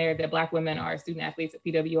throwing in there that Black women are student athletes at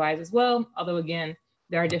PWIs as well, although again,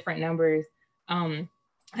 there are different numbers.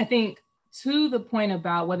 I think to the point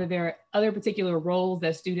about whether there are other particular roles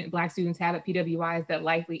that Black students have at PWIs that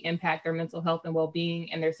likely impact their mental health and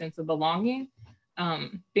well-being and their sense of belonging,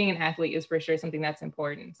 being an athlete is for sure something that's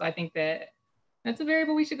important. So I think that that's a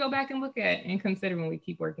variable we should go back and look at and consider when we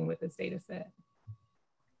keep working with this data set.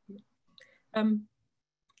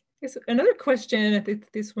 Yes, another question, I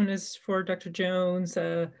think this one is for Dr. Jones.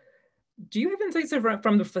 Do you have insights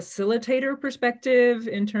from the facilitator perspective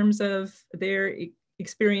in terms of their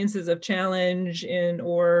experiences of challenge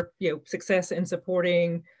or success in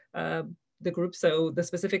supporting the group? So the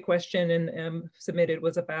specific question submitted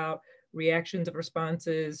was about reactions of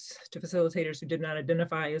responses to facilitators who did not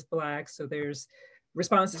identify as Black. So there's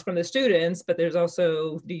responses from the students, but there's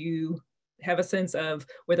also, do you have a sense of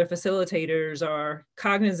whether facilitators are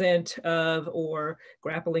cognizant of or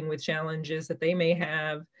grappling with challenges that they may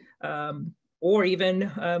have, or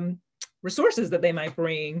even resources that they might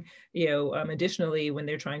bring, additionally when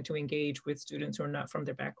they're trying to engage with students who are not from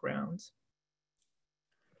their backgrounds?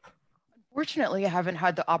 Unfortunately, I haven't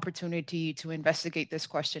had the opportunity to investigate this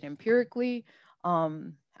question empirically.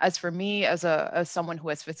 As for me, as someone who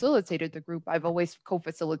has facilitated the group, I've always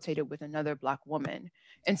co-facilitated with another Black woman.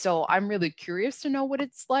 And so I'm really curious to know what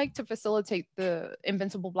it's like to facilitate the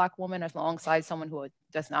Invincible Black woman alongside someone who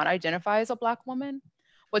does not identify as a Black woman.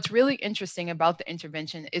 What's really interesting about the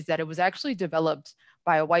intervention is that it was actually developed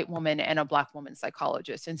by a white woman and a Black woman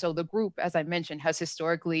psychologist. And so the group, as I mentioned, has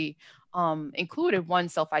historically included one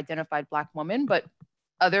self-identified Black woman, but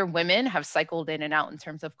other women have cycled in and out in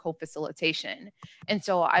terms of co-facilitation. And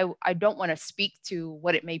so I don't want to speak to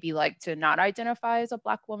what it may be like to not identify as a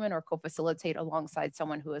Black woman or co-facilitate alongside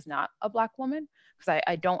someone who is not a Black woman, because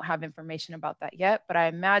I don't have information about that yet. But I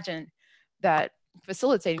imagine that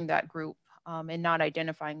facilitating that group and not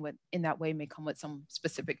identifying in that way may come with some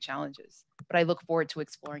specific challenges. But I look forward to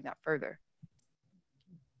exploring that further.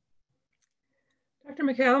 Dr.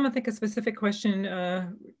 McCallum, I think a specific question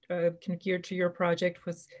geared to your project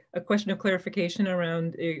was a question of clarification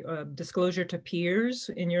around disclosure to peers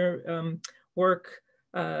in your work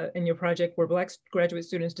in your project. Were Black graduate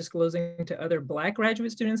students disclosing to other Black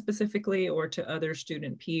graduate students specifically, or to other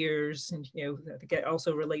student peers? And I think it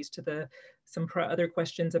also relates to some other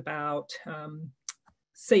questions about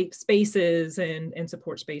safe spaces and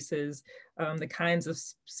support spaces, the kinds of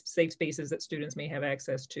safe spaces that students may have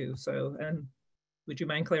access to. So would you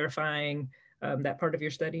mind clarifying that part of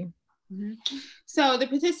your study? Mm-hmm. So the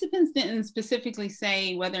participants didn't specifically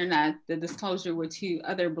say whether or not the disclosure were to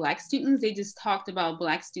other Black students. They just talked about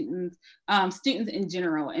Black students, students in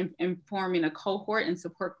general, and forming a cohort and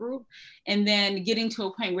support group, and then getting to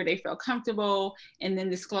a point where they felt comfortable, and then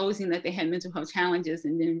disclosing that they had mental health challenges,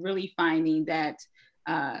 and then really finding that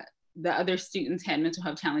the other students had mental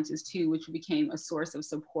health challenges too, which became a source of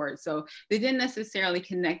support. So they didn't necessarily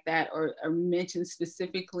connect that or mention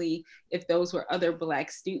specifically if those were other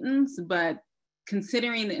Black students, but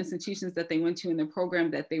considering the institutions that they went to and the program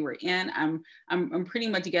that they were in, I'm pretty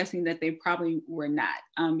much guessing that they probably were not,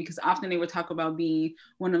 because often they would talk about being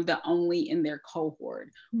one of the only in their cohort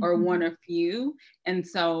or one of few. And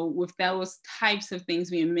so with those types of things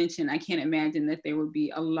being mentioned, I can't imagine that there would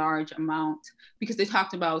be a large amount, because they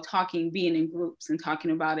talked about being in groups and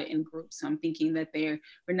talking about it in groups. So I'm thinking that there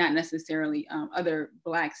were not necessarily other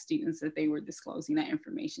Black students that they were disclosing that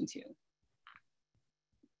information to.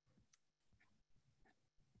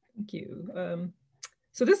 Thank you.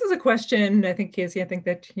 So this is a question, I think, Casey, I think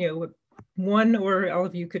that, one or all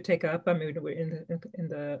of you could take up. I mean, we're in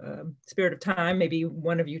the spirit of time, maybe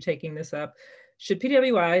one of you taking this up. Should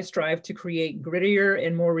PWI strive to create grittier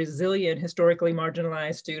and more resilient historically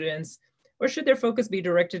marginalized students, or should their focus be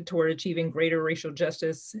directed toward achieving greater racial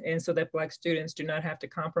justice, and so that Black students do not have to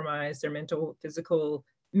compromise their mental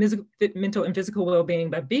and physical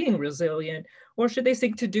well-being by being resilient, or should they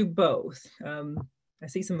seek to do both? I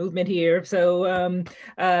see some movement here. So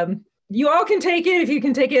you all can take it if you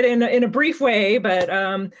can take it in a brief way, but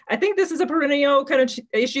I think this is a perennial kind of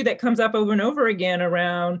issue that comes up over and over again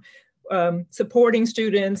around supporting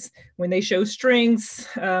students when they show strengths.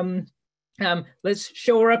 Let's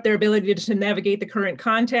shore up their ability to navigate the current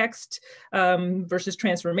context versus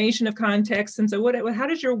transformation of context. And so how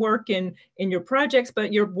does your work in your projects,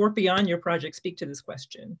 but your work beyond your project, speak to this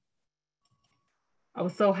question? I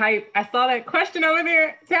was so hyped. I saw that question over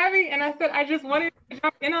there, Tabby, and I said, I just wanted to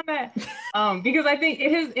jump in on that because I think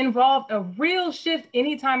it has involved a real shift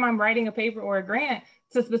anytime I'm writing a paper or a grant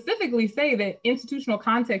to specifically say that institutional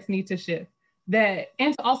contexts need to shift, and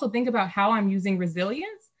to also think about how I'm using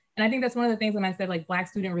resilience. And I think that's one of the things when I said like Black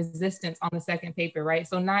student resistance on the second paper, right?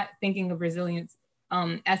 So not thinking of resilience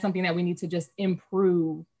as something that we need to just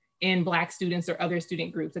improve in Black students or other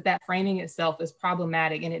student groups, that framing itself is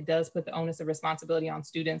problematic, and it does put the onus of responsibility on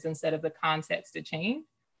students instead of the context to change.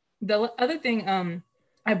 The other thing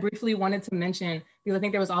I briefly wanted to mention, because I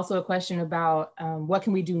think there was also a question about what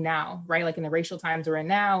can we do now, right? Like in the racial times we're in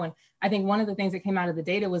now. And I think one of the things that came out of the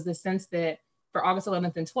data was the sense that for August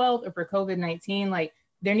 11th and 12th or for COVID-19, like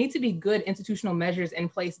there need to be good institutional measures in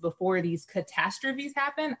place before these catastrophes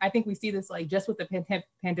happen. I think we see this like just with the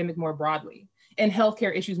pandemic more broadly and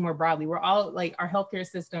healthcare issues more broadly. We're all like, our healthcare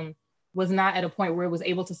system was not at a point where it was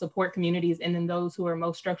able to support communities, and then those who are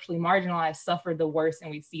most structurally marginalized suffered the worst,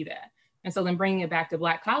 and we see that. And so then bringing it back to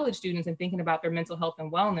Black college students and thinking about their mental health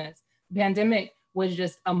and wellness, the pandemic was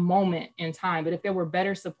just a moment in time, but if there were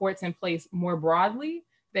better supports in place more broadly,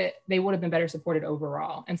 that they would have been better supported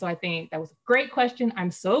overall. And so I think that was a great question.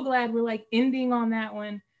 I'm so glad we're like ending on that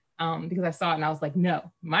one because I saw it and I was like,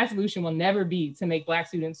 no, my solution will never be to make Black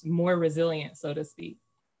students more resilient, so to speak.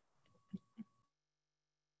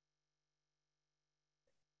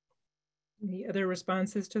 Any other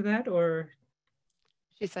responses to that, or?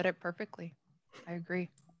 She said it perfectly. I agree.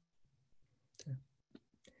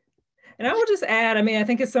 And I will just add, I mean, I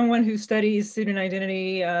think as someone who studies student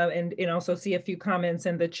identity and also see a few comments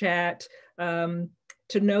in the chat,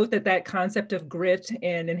 to note that concept of grit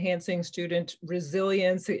and enhancing student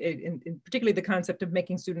resilience, particularly the concept of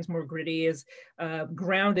making students more gritty, is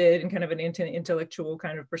grounded in kind of an intellectual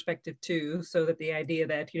kind of perspective too, so that the idea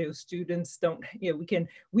that, students don't,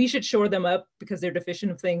 we should shore them up because they're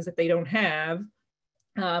deficient of things that they don't have.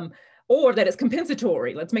 Or that it's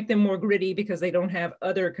compensatory. Let's make them more gritty because they don't have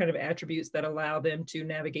other kind of attributes that allow them to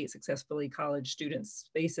navigate successfully college student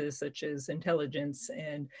spaces, such as intelligence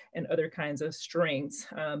and other kinds of strengths.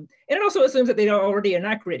 And it also assumes that they already are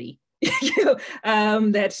not gritty.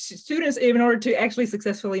 That students, in order to actually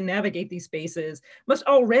successfully navigate these spaces, must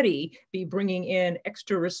already be bringing in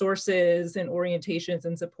extra resources and orientations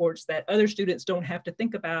and supports that other students don't have to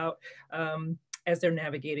think about as they're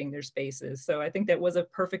navigating their spaces. So I think that was a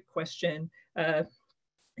perfect question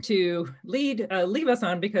to leave us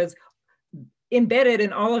on, because embedded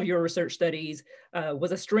in all of your research studies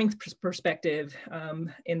was a strength perspective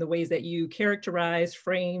in the ways that you characterized,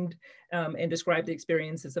 framed, and described the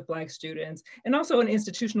experiences of Black students, and also an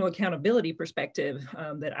institutional accountability perspective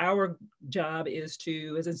that our job is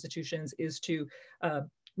to, as institutions, is to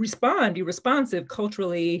be responsive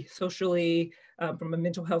culturally, socially, from a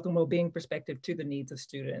mental health and well-being perspective to the needs of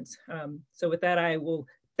students. So with that, I will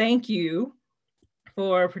thank you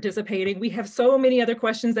for participating. We have so many other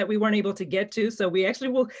questions that we weren't able to get to, so we actually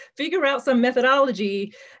will figure out some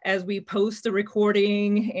methodology as we post the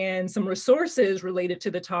recording and some resources related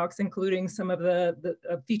to the talks, including some of the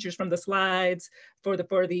features from the slides for the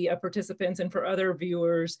participants and for other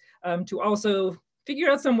viewers, to also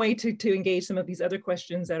figure out some way to engage some of these other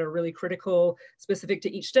questions that are really critical, specific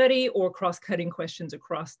to each study, or cross-cutting questions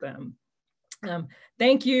across them.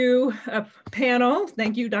 Thank you, panel.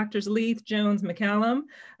 Thank you, Drs. Leith, Jones, McCallum.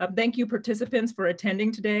 Thank you, participants, for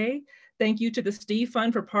attending today. Thank you to the Steve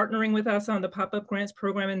Fund for partnering with us on the Pop-Up Grants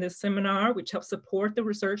program in this seminar, which helps support the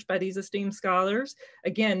research by these esteemed scholars.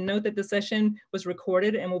 Again, note that the session was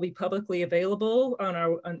recorded and will be publicly available on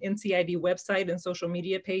our NCID website and social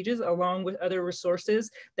media pages, along with other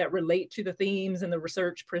resources that relate to the themes and the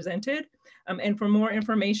research presented. And for more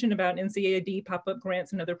information about NCID pop-up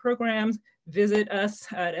grants and other programs, visit us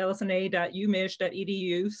at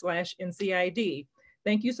lsna.umich.edu/NCID.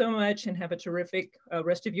 Thank you so much and have a terrific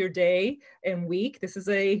rest of your day and week. This is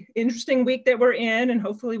an interesting week that we're in, and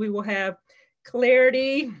hopefully we will have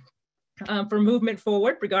clarity for movement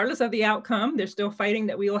forward, regardless of the outcome. There's still fighting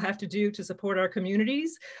that we will have to do to support our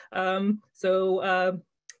communities.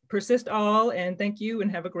 Persist all, and thank you and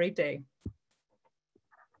have a great day.